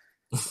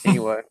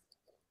 Anyway,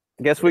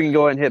 I guess we can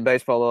go ahead and hit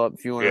baseball up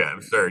if you want. Yeah,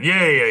 absurd.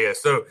 Yeah.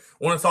 So, I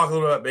want to talk a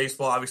little bit about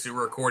baseball. Obviously,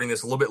 we're recording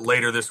this a little bit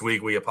later this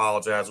week. We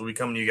apologize. We'll be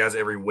coming to you guys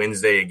every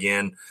Wednesday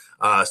again,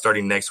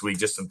 starting next week.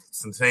 Just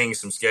some things,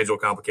 some schedule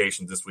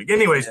complications this week.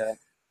 Anyways,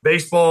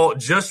 baseball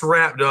just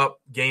wrapped up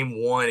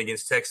Game 1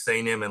 against Texas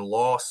A&M and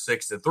lost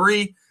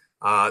 6-3.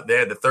 They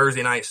had the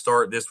Thursday night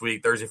start this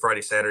week, Thursday,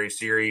 Friday, Saturday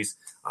series.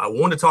 I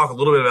wanted to talk a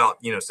little bit about,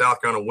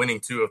 South Carolina winning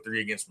 2 of 3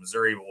 against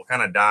Missouri, but we'll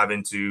kind of dive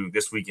into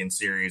this weekend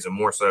series and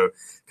more so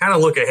kind of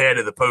look ahead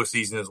to the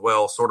postseason as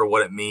well, sort of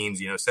what it means.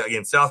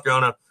 Again, South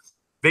Carolina,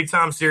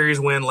 big-time series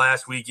win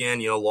last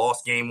weekend,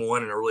 lost Game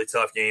 1 in a really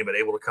tough game, but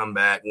able to come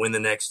back, win the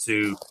next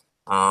 2.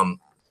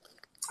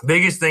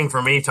 Biggest thing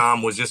for me,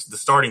 Tom, was just the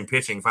starting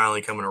pitching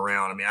finally coming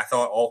around. I mean, I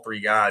thought all 3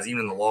 guys,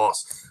 even in the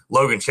loss,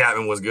 Logan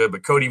Chapman was good,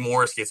 but Cody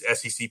Morris gets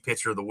SEC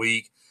Pitcher of the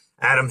Week.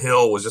 Adam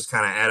Hill was just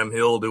kind of Adam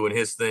Hill doing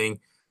his thing.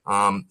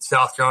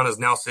 South Carolina is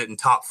now sitting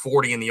top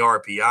 40 in the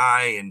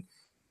RPI. And,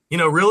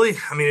 really,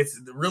 I mean,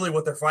 it's really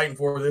what they're fighting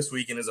for this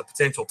weekend is a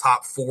potential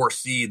top 4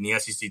 seed in the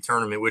SEC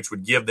tournament, which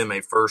would give them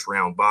a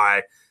first-round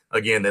bye.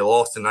 Again, they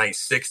lost tonight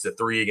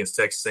 6-3 against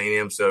Texas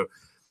A&M. So,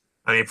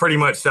 I mean, pretty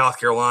much South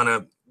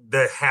Carolina –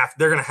 they're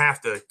going to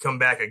have to come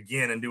back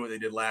again and do what they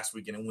did last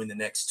weekend and win the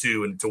next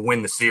 2 and to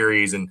win the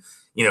series and,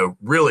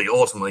 really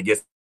ultimately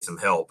get some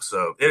help.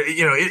 So,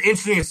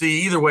 interesting to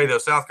see either way, though.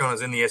 South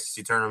Carolina's in the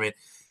SEC tournament.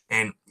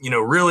 And,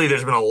 really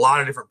there's been a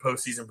lot of different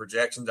postseason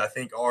projections. I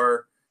think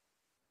our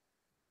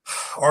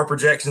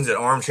projections at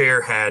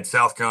Armchair had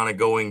South Carolina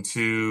going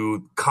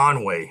to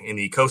Conway in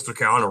the Coastal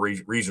Carolina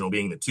regional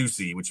being the 2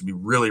 seed, which would be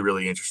really,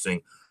 really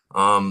interesting.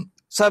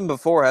 It's happened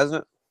before,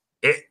 hasn't it?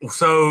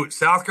 So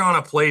South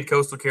Carolina played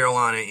Coastal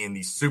Carolina in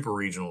the Super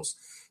Regionals,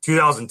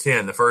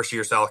 2010, the first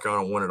year South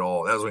Carolina won it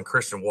all. That was when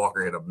Christian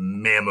Walker hit a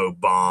mammo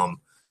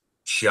bomb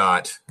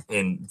shot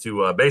and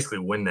to basically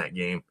win that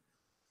game.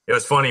 It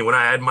was funny when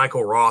I had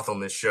Michael Roth on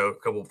this show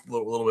a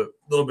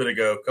little bit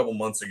ago, a couple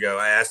months ago.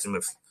 I asked him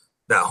if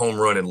that home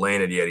run had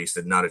landed yet. He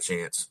said not a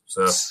chance.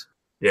 So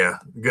yeah,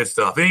 good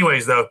stuff.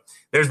 Anyways, though,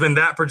 there's been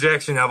that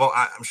projection.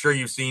 I'm sure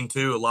you've seen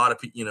too. A lot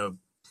of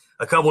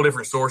a couple of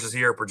different sources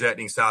here are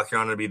projecting South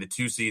Carolina to be the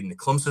 2 seed in the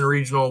Clemson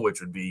Regional,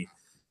 which would be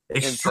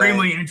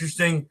extremely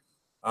interesting.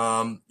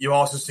 You've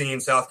also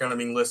seen South Carolina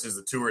being listed as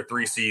the 2 or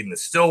 3 seed in the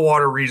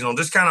Stillwater Regional,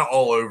 just kind of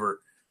all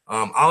over.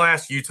 I'll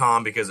ask you,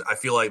 Tom, because I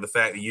feel like the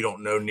fact that you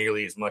don't know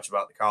nearly as much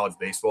about the college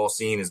baseball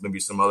scene as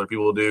maybe some other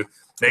people do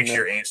makes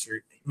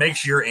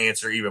your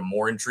answer even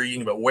more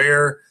intriguing. But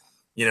where,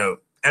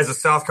 as a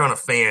South Carolina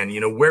fan,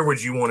 where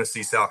would you want to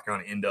see South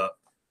Carolina end up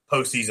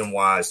postseason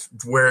wise?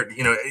 Where,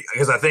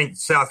 because I think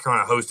South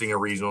Carolina hosting a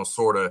regional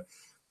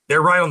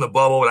they're right on the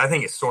bubble, but I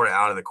think it's sort of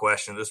out of the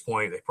question at this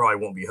point. They probably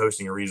won't be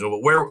hosting a regional.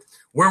 But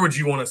where would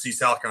you want to see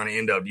South Carolina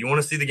end up? Do you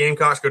want to see the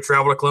Gamecocks go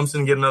travel to Clemson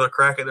and get another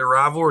crack at their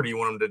rival, or do you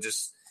want them to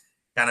just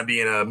kind of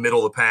be in a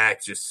middle of the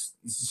pack, just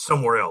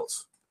somewhere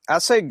else?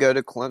 I'd say go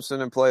to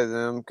Clemson and play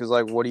them because,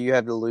 what do you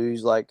have to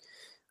lose?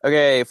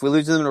 Okay, if we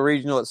lose them in the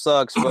regional, it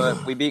sucks,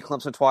 but we beat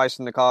Clemson twice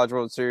in the College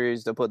World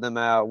Series to put them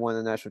out, win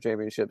the national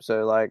championship.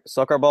 So,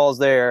 suck our balls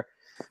there.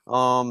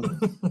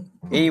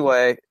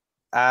 Anyway,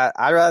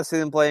 I'd rather see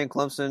them play in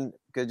Clemson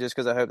just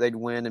because I hope they'd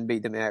win and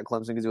beat them at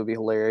Clemson because it would be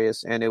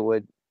hilarious and it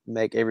would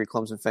make every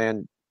Clemson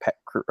fan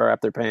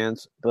wrap their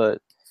pants.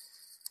 But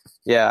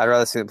yeah, I'd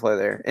rather see them play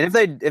there. And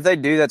if they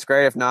do, that's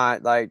great. If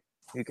not,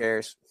 who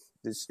cares?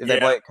 If they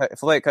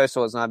play at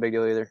Coastal, it's not a big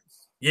deal either.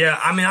 Yeah,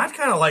 I mean, I'd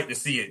kind of like to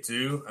see it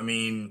too. I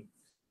mean,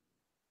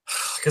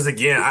 because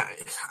again, I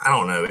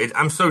don't know.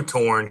 I'm so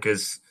torn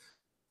because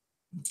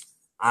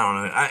I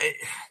don't know.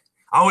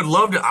 I would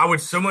love to. I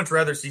would so much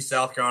rather see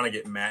South Carolina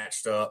get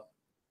matched up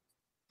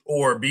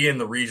or be in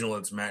the regional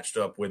that's matched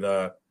up with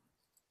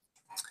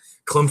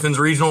Clemson's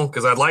regional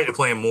because I'd like to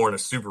play them more in a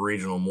super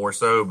regional more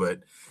so. But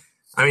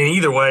I mean,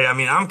 either way, I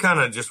mean, I'm kind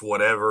of just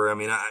whatever. I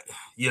mean,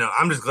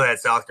 I'm just glad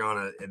South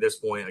Carolina at this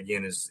point,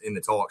 again, is in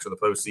the talks for the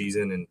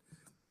postseason. And,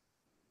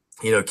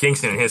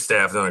 Kingston and his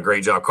staff have done a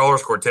great job.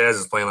 Carlos Cortez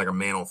is playing like a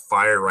man on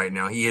fire right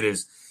now. He hit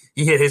his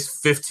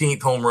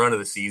 15th home run of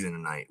the season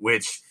tonight,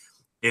 which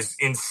is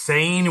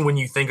insane when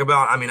you think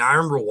about. I mean, I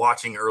remember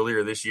watching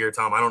earlier this year,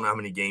 Tom. I don't know how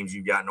many games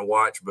you've gotten to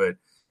watch, but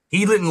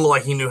he didn't look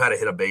like he knew how to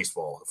hit a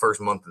baseball the first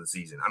month of the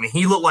season. I mean,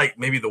 he looked like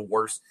maybe the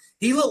worst.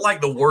 He looked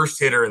like the worst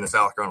hitter in the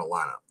South Carolina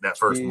lineup that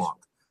first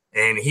month.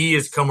 And he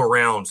has come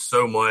around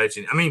so much.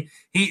 And I mean,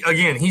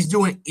 he's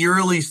doing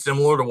eerily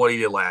similar to what he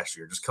did last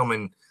year, just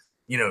coming,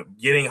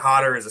 getting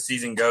hotter as the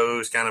season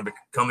goes, kind of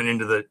coming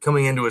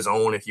into his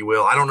own, if you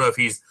will. I don't know if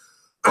he's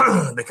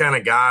the kind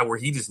of guy where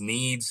he just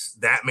needs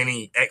that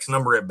many X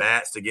number at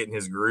bats to get in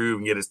his groove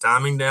and get his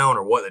timing down,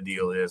 or what the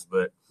deal is,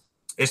 but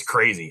it's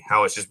crazy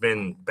how it's just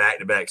been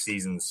back-to-back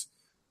seasons,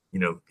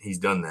 he's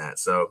done that.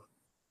 So,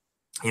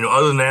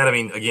 other than that, I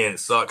mean, again, it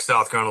sucks.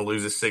 South Carolina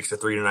loses 6-3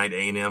 tonight to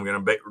A&M.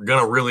 We're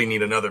gonna really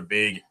need another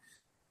big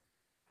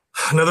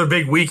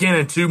weekend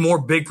and two more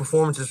big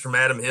performances from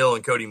Adam Hill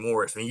and Cody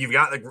Morris. I mean, you've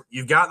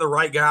got the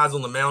right guys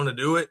on the mound to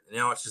do it.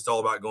 Now it's just all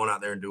about going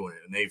out there and doing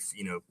it. And they've,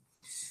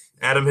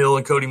 Adam Hill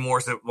and Cody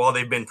Morris, while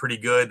they've been pretty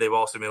good, they've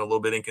also been a little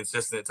bit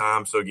inconsistent at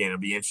times. So again, it'll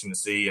be interesting to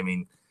see. I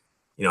mean,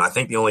 I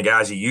think the only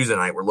guys you use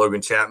tonight were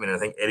Logan Chapman and I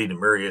think Eddie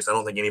Demurius. I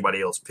don't think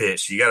anybody else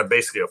pitched. You got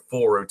basically a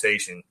full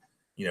rotation,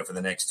 for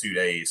the next 2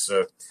 days.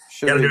 So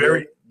got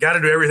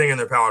to do everything in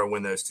their power to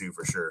win those two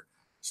for sure.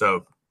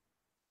 So,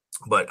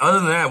 but other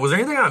than that, was there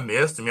anything I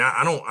missed? I mean,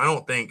 I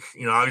don't think,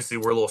 obviously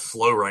we're a little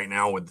slow right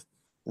now with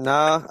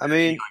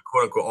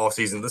quote unquote off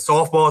season. The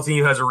softball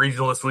team has a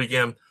regional this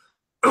weekend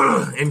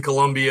in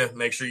Columbia.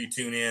 Make sure you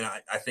tune in.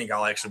 I think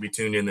I'll actually be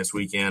tuned in this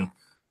weekend.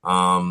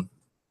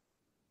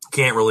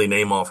 Can't really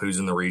name off who's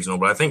in the regional,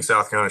 but I think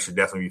South Carolina should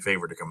definitely be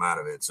favored to come out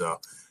of it. So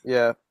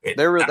yeah,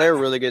 they're a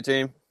really good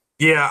team.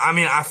 Yeah, I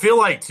mean, I feel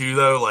like too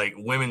though, like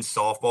women's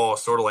softball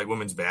is sort of like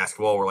women's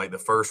basketball, where like the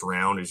first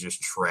round is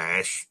just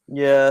trash.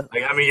 Yeah,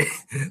 like I mean,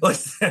 like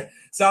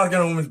South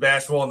Carolina women's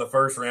basketball in the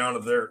first round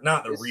of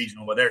not the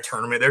regional, but their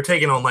tournament, they're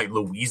taking on like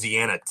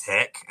Louisiana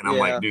Tech, and I'm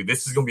like, dude,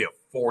 this is gonna be a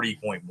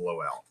 40-point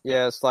blowout.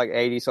 Yeah, it's like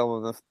 80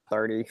 something to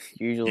 30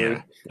 usually.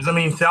 Yeah, because I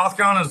mean, South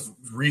Carolina's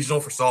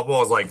regional for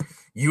softball is like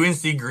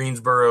UNC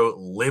Greensboro,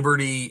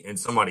 Liberty, and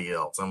somebody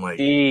else. I'm like,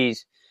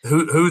 jeez,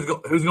 who's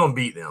gonna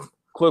beat them?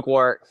 Quick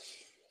work.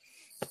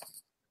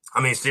 I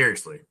mean,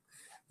 seriously.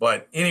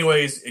 But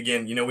anyways,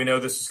 again, we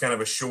know this is kind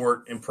of a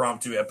short,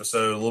 impromptu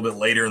episode, a little bit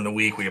later in the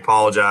week. We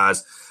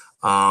apologize.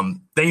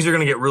 Things are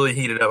going to get really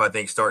heated up, I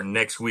think, starting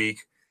next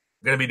week.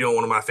 I'm going to be doing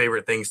one of my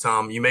favorite things,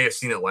 Tom. You may have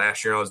seen it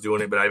last year when I was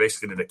doing it, but I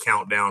basically did a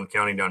counting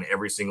down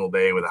every single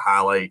day with a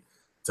highlight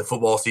to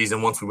football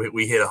season once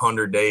we hit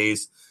 100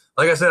 days.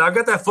 Like I said, I've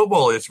got that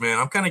football itch, man.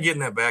 I'm kind of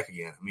getting that back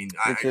again. I mean,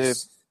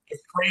 it's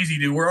crazy,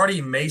 dude. We're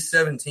already May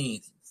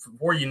 17th.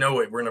 Before you know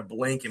it, we're going to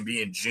blink and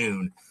be in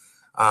June.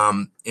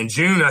 In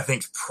June, I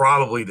think, is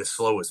probably the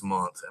slowest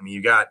month. I mean,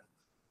 you got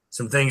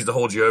some things to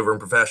hold you over in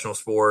professional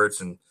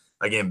sports and,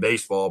 again,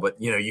 baseball. But,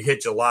 you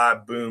hit July,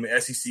 boom,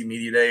 SEC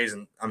Media Days.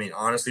 And, I mean,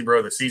 honestly,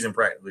 bro, the season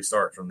practically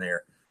starts from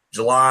there.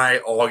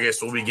 July,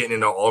 August, we'll be getting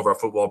into all of our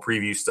football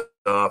preview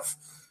stuff,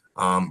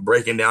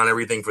 breaking down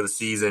everything for the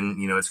season.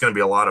 It's going to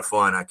be a lot of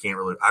fun.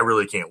 I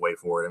really can't wait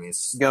for it. I mean,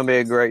 it's going to be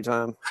a great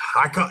time.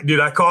 I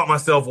caught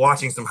myself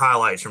watching some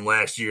highlights from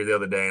last year the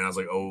other day, and I was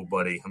like, oh,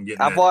 buddy, I'm getting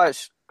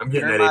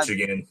that itch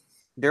again.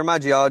 During my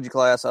geology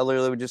class, I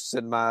literally would just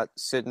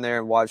sitting there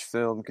and watch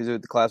film because the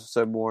class was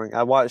so boring.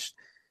 I've watched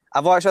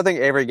I think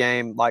every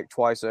game like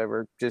twice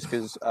over just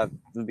because I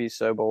would be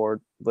so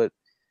bored. But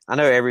I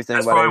know everything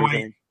about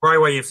everything. Probably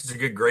why you have such a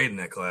good grade in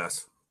that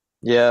class.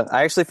 Yeah,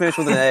 I actually finished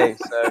with an A.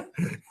 So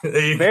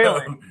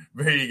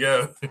there you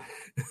go.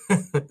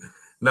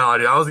 No,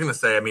 dude, I was gonna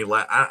say. I mean,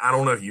 I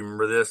don't know if you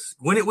remember this.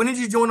 When did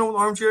you join on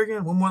Armchair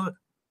again? When was it?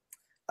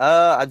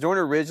 I joined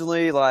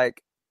originally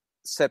like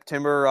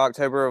September or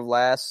October of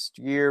last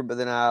year, but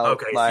then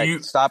I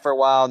stopped for a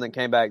while and then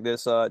came back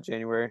this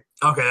January.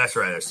 Okay, that's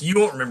right. So you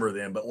won't remember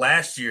then, but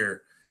last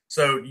year.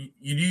 So do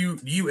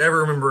you ever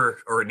remember,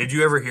 or did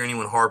you ever hear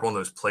anyone harp on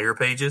those player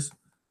pages?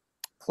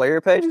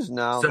 Player pages?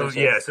 No. So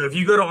if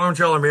you go to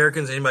Armchair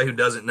Americans, anybody who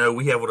doesn't know,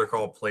 we have what are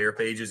called player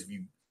pages.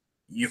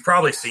 You've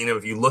probably seen them.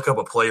 If you look up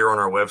a player on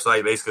our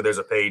website, basically there's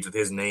a page with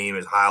his name,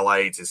 his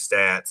highlights, his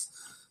stats,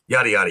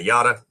 yada, yada,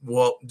 yada.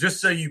 Well, just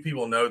so you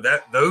people know,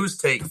 that those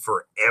take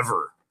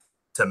forever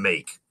to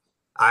make.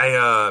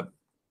 I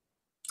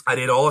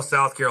did all of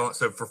South Carolina.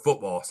 So for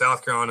football,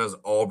 South Carolina's,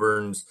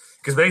 Auburn's,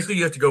 because basically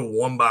you have to go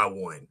one by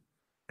one.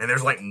 And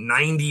there's like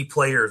 90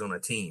 players on a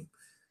team.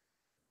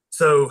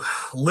 So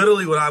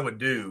literally what I would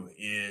do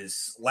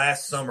is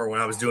last summer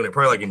when I was doing it,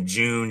 probably like in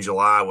June,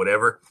 July,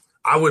 whatever,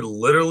 I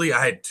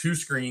had two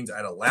screens. I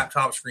had a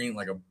laptop screen,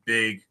 like a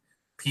big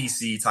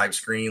PC type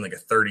screen, like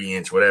a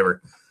 30-inch,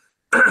 whatever.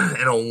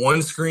 And on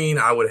one screen,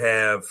 I would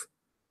have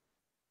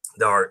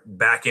our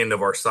back end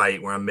of our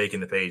site where I'm making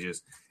the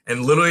pages.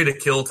 And literally to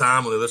kill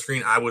time on the other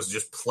screen, I was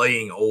just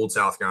playing old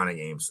South Carolina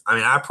games. I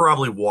mean, I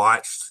probably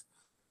watched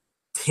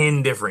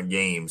 10 different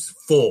games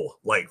full,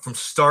 like from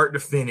start to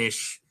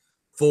finish,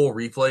 full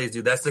replays.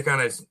 Dude, that's the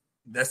kind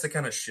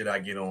of shit I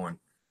get on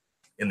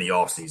in the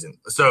off season.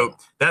 So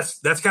that's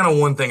kind of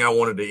one thing I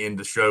wanted to end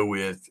the show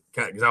with,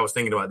 because I was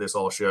thinking about this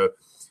all show.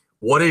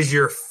 What is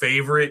your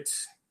favorite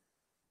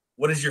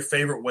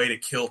way to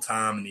kill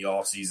time in the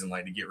off season,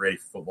 like to get ready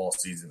for football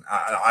season?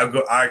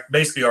 I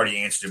basically already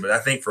answered it, but I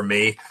think for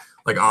me,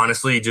 like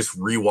honestly, just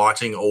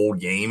rewatching old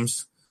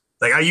games.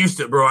 Like I used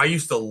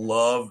to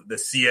love the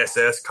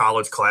CSS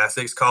College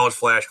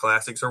Flash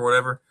Classics or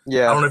whatever.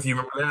 Yeah. I don't know if you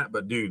remember that,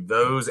 but dude,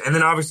 those, and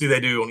then obviously they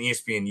do on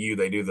ESPNU,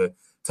 they do the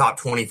top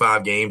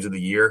 25 games of the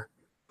year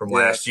from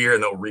last year,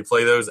 and they'll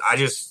replay those. I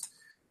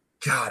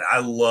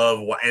love,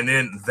 and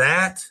then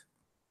that,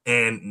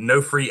 and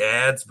no free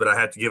ads, but I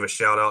have to give a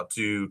shout out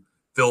to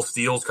Phil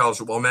Steele's College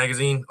Football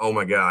Magazine. Oh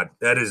my God,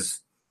 that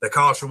is the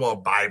College Football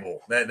Bible.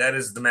 That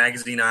is the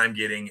magazine I'm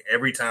getting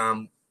every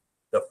time.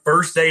 The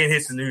first day it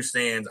hits the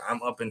newsstands,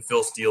 I'm up in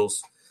Phil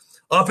Steele's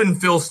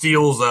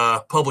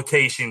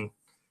publication,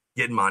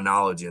 getting my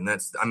knowledge in.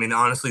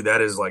 Honestly,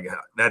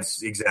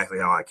 that's exactly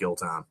how I kill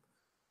time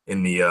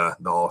in the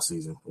off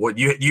season. What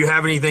do you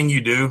have anything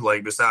you do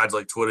like besides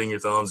like twiddling your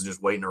thumbs and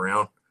just waiting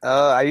around?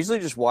 I usually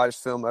just watch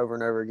film over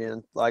and over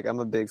again. Like I'm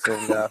a big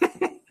film guy.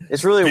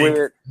 It's really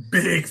weird.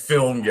 Big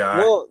film guy.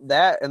 Well,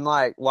 that and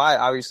like why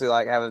I obviously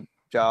like have a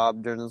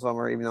job during the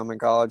summer, even though I'm in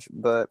college,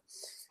 but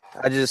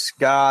I just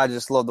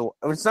love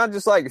it's not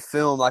just like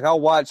film. Like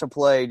I'll watch a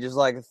play just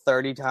like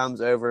 30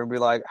 times over and be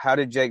like, how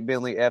did Jake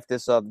Bentley F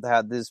this up to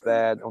have this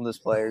bad on this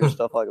player and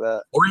stuff like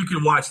that. Or you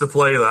can watch the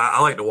play that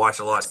I like to watch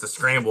a lot. It's the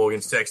scramble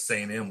against Texas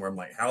A&M where I'm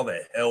like, how the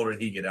hell did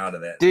he get out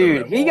of that?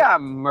 Dude, he got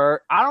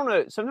murked. I don't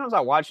know. Sometimes I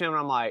watch him and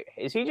I'm like,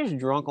 is he just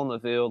drunk on the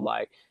field?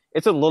 Like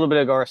it's a little bit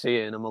of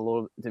Garcia in him,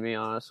 to be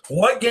honest.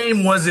 What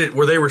game was it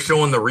where they were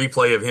showing the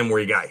replay of him where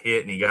he got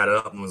hit and he got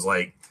up and was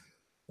like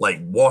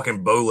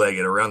walking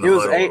bow-legged around the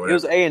huddle? It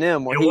was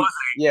A&M.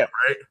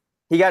 Right?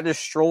 He got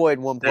destroyed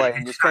one play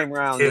and just came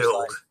around.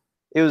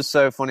 It was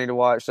so funny to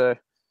watch. So,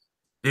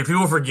 dude,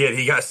 people forget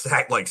he got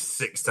sacked like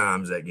 6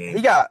 times that game.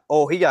 He got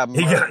murked. He got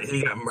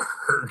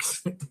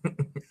murked.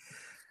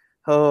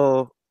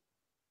 Oh,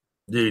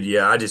 dude,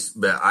 yeah.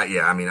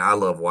 I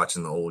love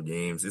watching the old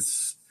games.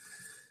 It's,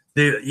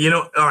 dude,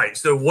 all right.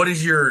 So, what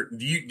is your?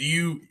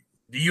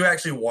 Do you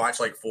actually watch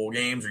like full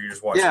games, or you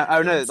just watch? Yeah,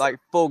 I know, like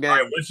full game. All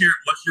right, what's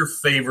your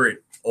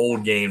favorite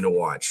old game to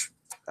watch?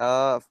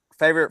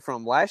 Favorite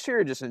from last year,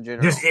 or just in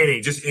general? Just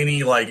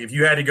any. Like, if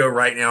you had to go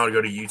right now to go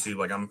to YouTube,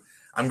 like I'm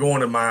going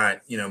to my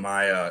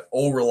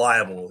old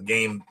reliable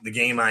game, the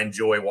game I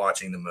enjoy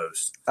watching the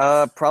most.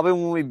 Probably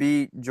when we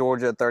beat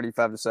Georgia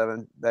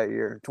 35-7 that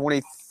year,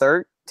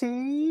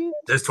 2013.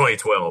 It's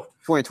 2012.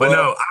 2012. But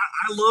no,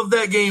 I love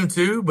that game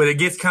too, but it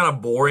gets kind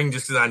of boring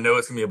just because I know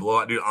it's gonna be a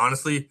blowout, dude.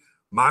 Honestly.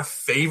 My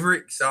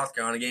favorite South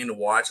Carolina game to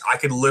watch, I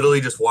could literally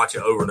just watch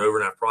it over and over,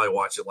 and I've probably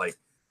watched it like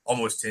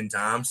almost 10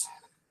 times,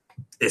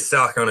 is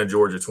South Carolina,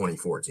 Georgia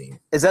 2014.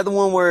 Is that the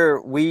one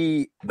where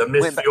the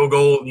missed field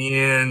goal at the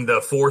end, the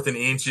 4th and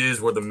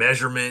inches, where the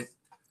measurement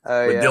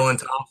with Dylan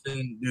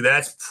Thompson? Dude,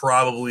 that's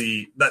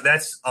probably –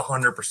 that's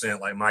 100%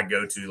 like my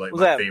go-to, like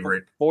my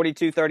favorite.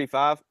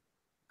 42-35?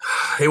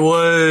 It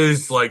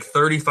was like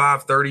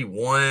 35-31.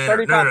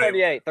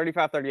 35-38.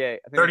 35-38.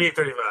 38-35,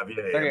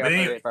 yeah.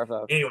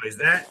 But anyways,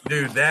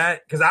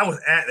 because I was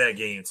at that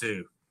game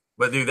too.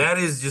 But, dude, that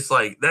is just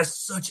like – that's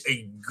such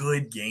a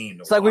good game to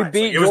watch. It's like we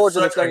beat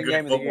Georgia the second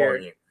game of the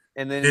year.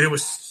 And then it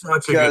was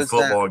such a good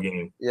football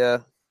game.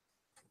 Yeah.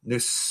 It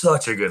was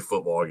such a good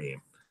football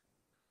game.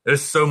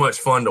 It's so much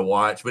fun to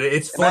watch. But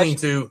it's funny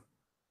too.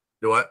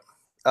 Do what?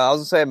 I was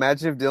going to say,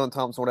 imagine if Dylan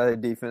Thompson would have had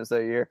a defense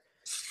that year.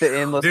 The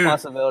endless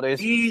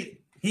possibilities. He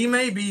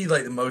may be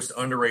like the most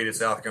underrated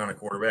South Carolina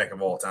quarterback of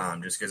all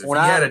time, just because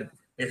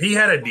if he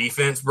had a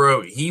defense,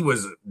 bro, he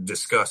was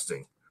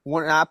disgusting.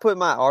 When I put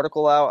my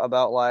article out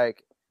about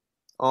like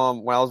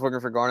when I was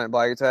working for Garnet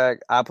Black Attack,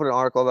 I put an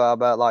article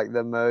about like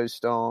the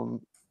most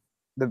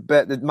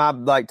my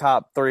like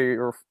top 3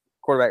 or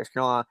quarterbacks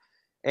Carolina.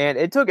 And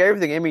it took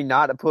everything in me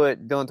not to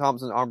put Dylan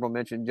Thompson's honorable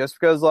mention, just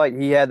because like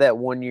he had that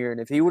 1 year,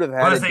 and if he would have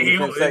had that's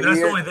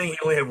the only thing, he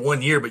only had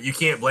 1 year, but you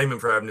can't blame him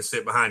for having to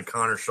sit behind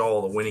Connor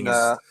Shaw,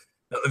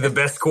 the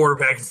best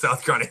quarterback in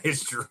South Carolina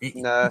history.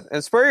 No,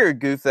 and Spurrier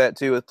goofed that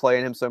too with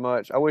playing him so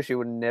much. I wish he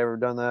would never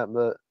done that,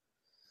 but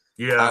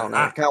yeah, I don't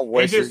know, kind of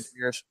wasted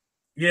years.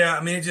 Yeah,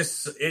 I mean,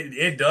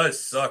 it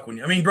does suck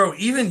bro.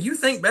 Even you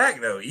think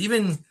back though,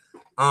 even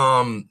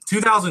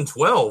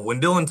 2012 when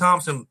Dylan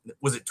Thompson,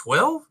 was it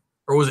 12?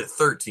 Or was it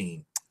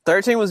 13?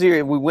 13 was the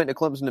year we went to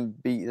Clemson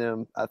and beat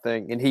them, I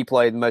think, and he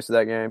played most of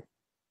that game.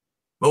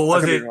 But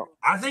was it?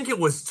 I think it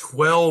was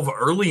 12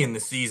 early in the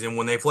season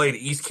when they played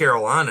East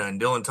Carolina and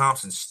Dylan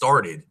Thompson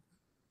started.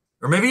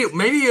 Or maybe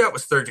that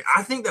was 13.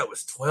 I think that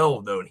was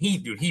 12, though, and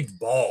he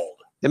balled.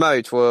 It might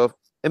be 12.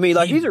 I mean,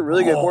 like, he's a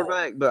really good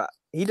quarterback, but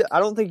I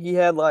don't think he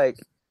had, like,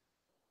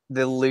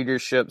 the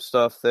leadership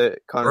stuff that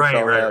Connor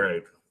Shaw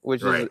had,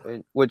 Right.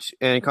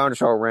 And Connor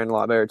Shaw ran a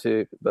lot better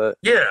too. But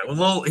yeah,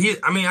 well,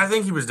 I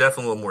think he was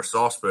definitely a little more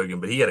soft spoken,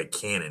 but he had a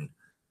cannon,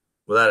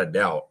 without a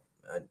doubt.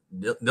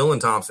 Dylan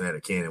Thompson had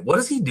a cannon. What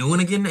is he doing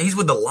again? He's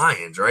with the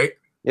Lions, right?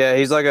 Yeah,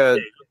 he's like a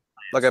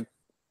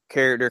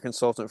character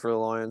consultant for the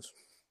Lions.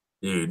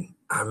 Dude,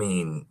 I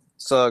mean,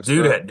 sucks.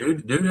 Dude had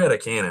a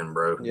cannon,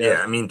 bro.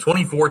 Yeah. I mean,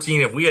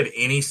 2014. If we had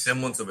any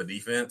semblance of a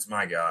defense,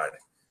 my God,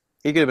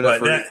 he could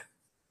have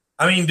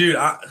been. Dude,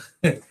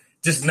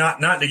 just not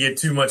to get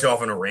too much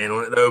off on a rant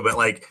on it though, but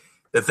like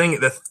the thing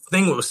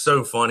that was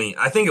so funny.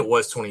 I think it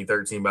was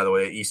 2013, by the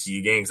way, at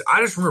ECU games.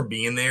 I just remember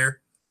being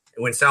there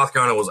when South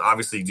Carolina was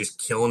obviously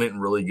just killing it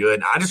and really good.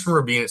 And I just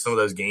remember being at some of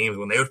those games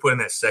when they would put in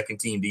that second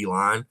team D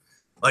line.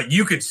 Like,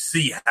 you could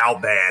see how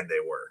bad they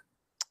were.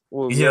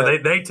 Well,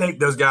 they take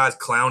those guys,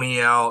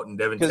 Clowney out and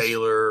Devin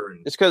Taylor.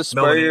 And it's because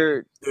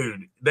Spurrier.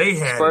 Dude, they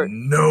had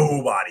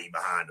nobody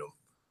behind them.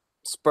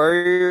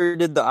 Spurrier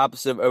did the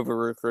opposite of over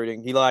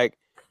recruiting. He was like,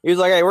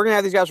 hey, we're going to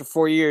have these guys for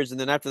 4 years, and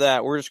then after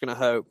that, we're just going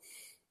to hope.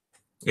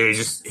 Yeah,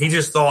 he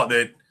just thought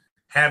that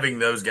having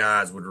those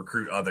guys would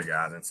recruit other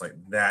guys. And it's like,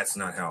 that's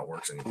not how it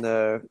works anymore.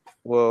 No.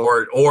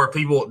 Well, or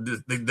people,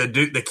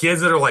 the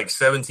kids that are like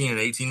 17 and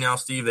 18 now,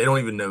 Steve, they don't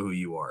even know who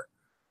you are.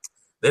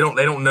 They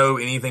don't know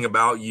anything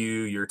about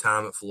you, your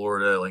time at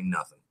Florida, like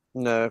nothing.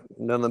 No,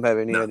 none of them have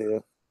any idea.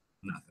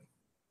 Nothing.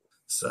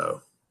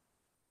 So,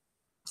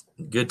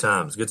 good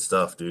times, good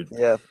stuff, dude.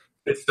 Yeah.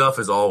 Good stuff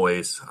as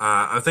always.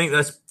 I think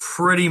that's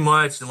pretty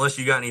much, unless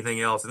you got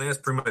anything else, I think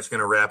that's pretty much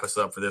going to wrap us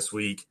up for this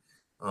week.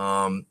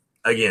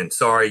 Again,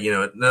 sorry,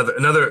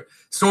 another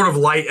sort of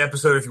light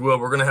episode, if you will.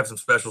 We're going to have some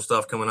special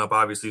stuff coming up,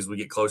 obviously, as we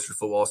get closer to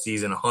football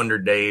season.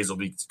 100 days will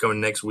be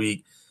coming next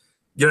week.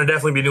 Going to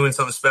definitely be doing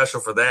something special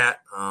for that.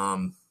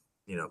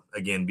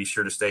 Again, be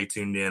sure to stay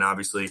tuned in.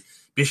 Obviously,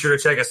 be sure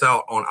to check us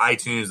out on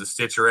iTunes, the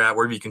Stitcher app,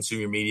 wherever you consume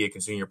your media,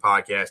 consume your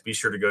podcast. Be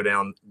sure to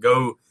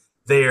go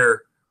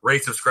there,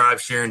 rate, subscribe,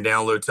 share, and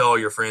download. Tell all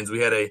your friends. We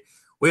had a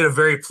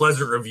very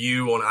pleasant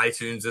review on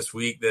iTunes this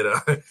week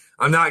that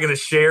I'm not going to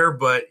share,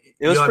 but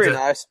it was pretty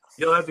nice.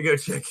 You'll have to go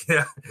check it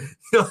out.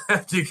 You'll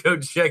have to go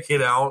check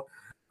it out.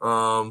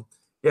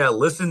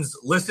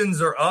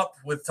 Listens are up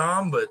with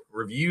Tom, but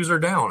reviews are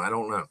down. I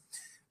don't know.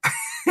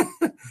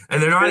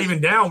 And they're not even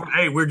down.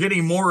 Hey, we're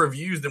getting more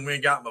reviews than we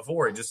got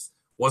before. It just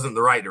wasn't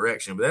the right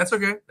direction, but that's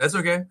okay. That's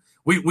okay.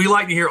 We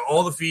like to hear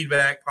all the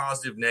feedback,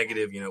 positive,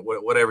 negative,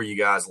 whatever you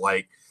guys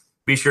like.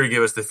 Be sure to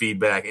give us the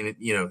feedback. And,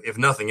 if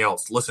nothing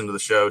else, listen to the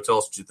show. Tell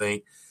us what you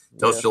think.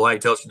 Tell us what you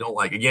like. Tell us what you don't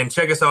like. Again,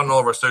 check us out on all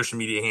of our social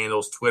media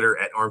handles, Twitter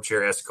at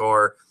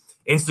ArmchairSCar,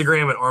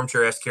 Instagram at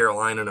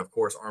ArmchairSCarolina, and, of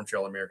course,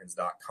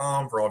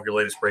 ArmchairAmericans.com for all of your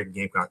latest breaking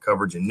Gamecock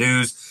coverage and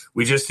news.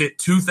 We just hit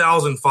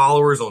 2,000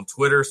 followers on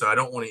Twitter, so I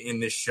don't want to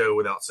end this show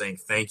without saying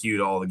thank you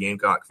to all the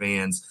Gamecock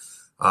fans,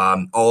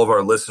 all of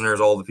our listeners,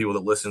 all the people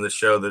that listen to the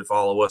show that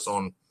follow us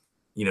on,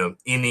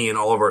 any and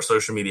all of our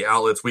social media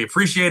outlets. We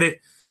appreciate it.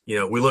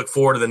 We look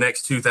forward to the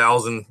next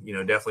 2,000.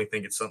 Definitely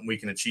think it's something we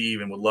can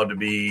achieve and would love to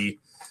be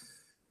 –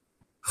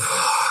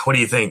 what do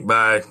you think,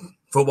 by –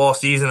 football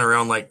season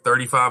around like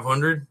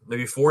 3,500,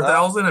 maybe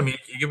 4,000. I mean,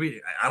 it could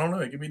be. I don't know.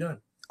 It could be done.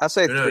 I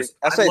say love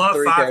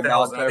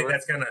 5,000. I think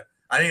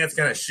that's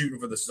kind of shooting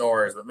for the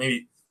stars. But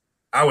maybe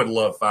I would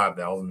love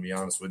 5,000 to be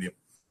honest with you.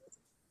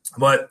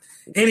 But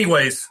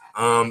anyways,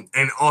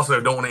 and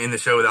also don't want to end the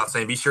show without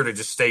saying be sure to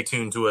just stay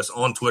tuned to us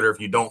on Twitter if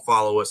you don't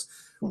follow us.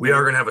 We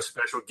are going to have a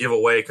special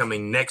giveaway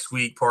coming next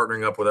week,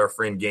 partnering up with our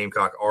friend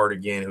Gamecock Art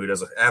again, who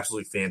does an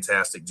absolutely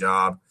fantastic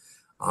job.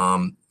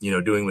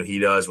 Doing what he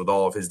does with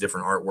all of his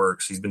different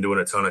artworks. He's been doing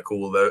a ton of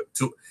cool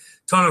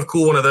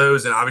one of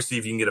those. And obviously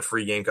if you can get a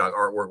free Gamecock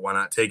artwork, why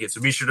not take it?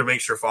 So be sure to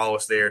make sure follow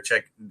us there.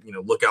 Check,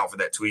 look out for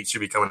that tweet. Should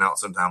be coming out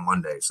sometime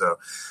Monday. So,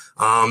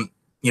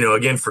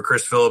 again, for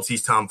Chris Phillips,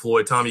 he's Tom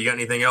Floyd. Tom, you got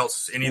anything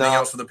else? Anything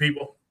else for the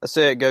people? That's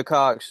it. Go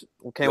Cox.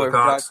 Can't wait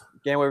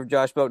for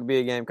Josh Boak to be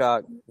a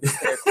Gamecock.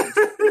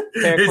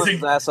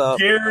 It's a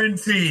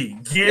guarantee.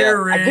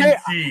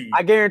 Guarantee.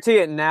 I guarantee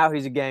it now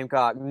he's a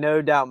Gamecock.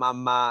 No doubt in my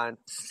mind.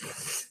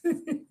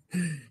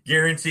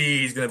 Guarantee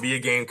he's going to be a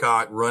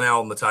Gamecock, run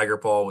out on the Tiger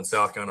Paw when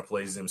South Carolina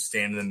plays him,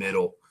 stand in the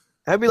middle.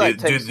 Hope he like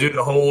do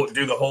the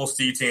whole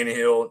Steve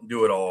Tannehill,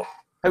 do it all.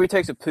 Hope he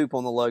takes a poop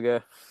on the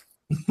logo.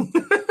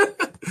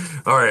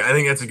 All right, I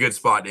think that's a good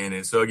spot to end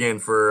it. So again,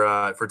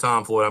 for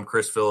Tom Floyd, I'm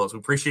Chris Phillips. We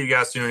appreciate you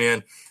guys tuning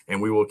in,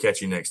 and we will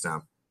catch you next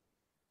time.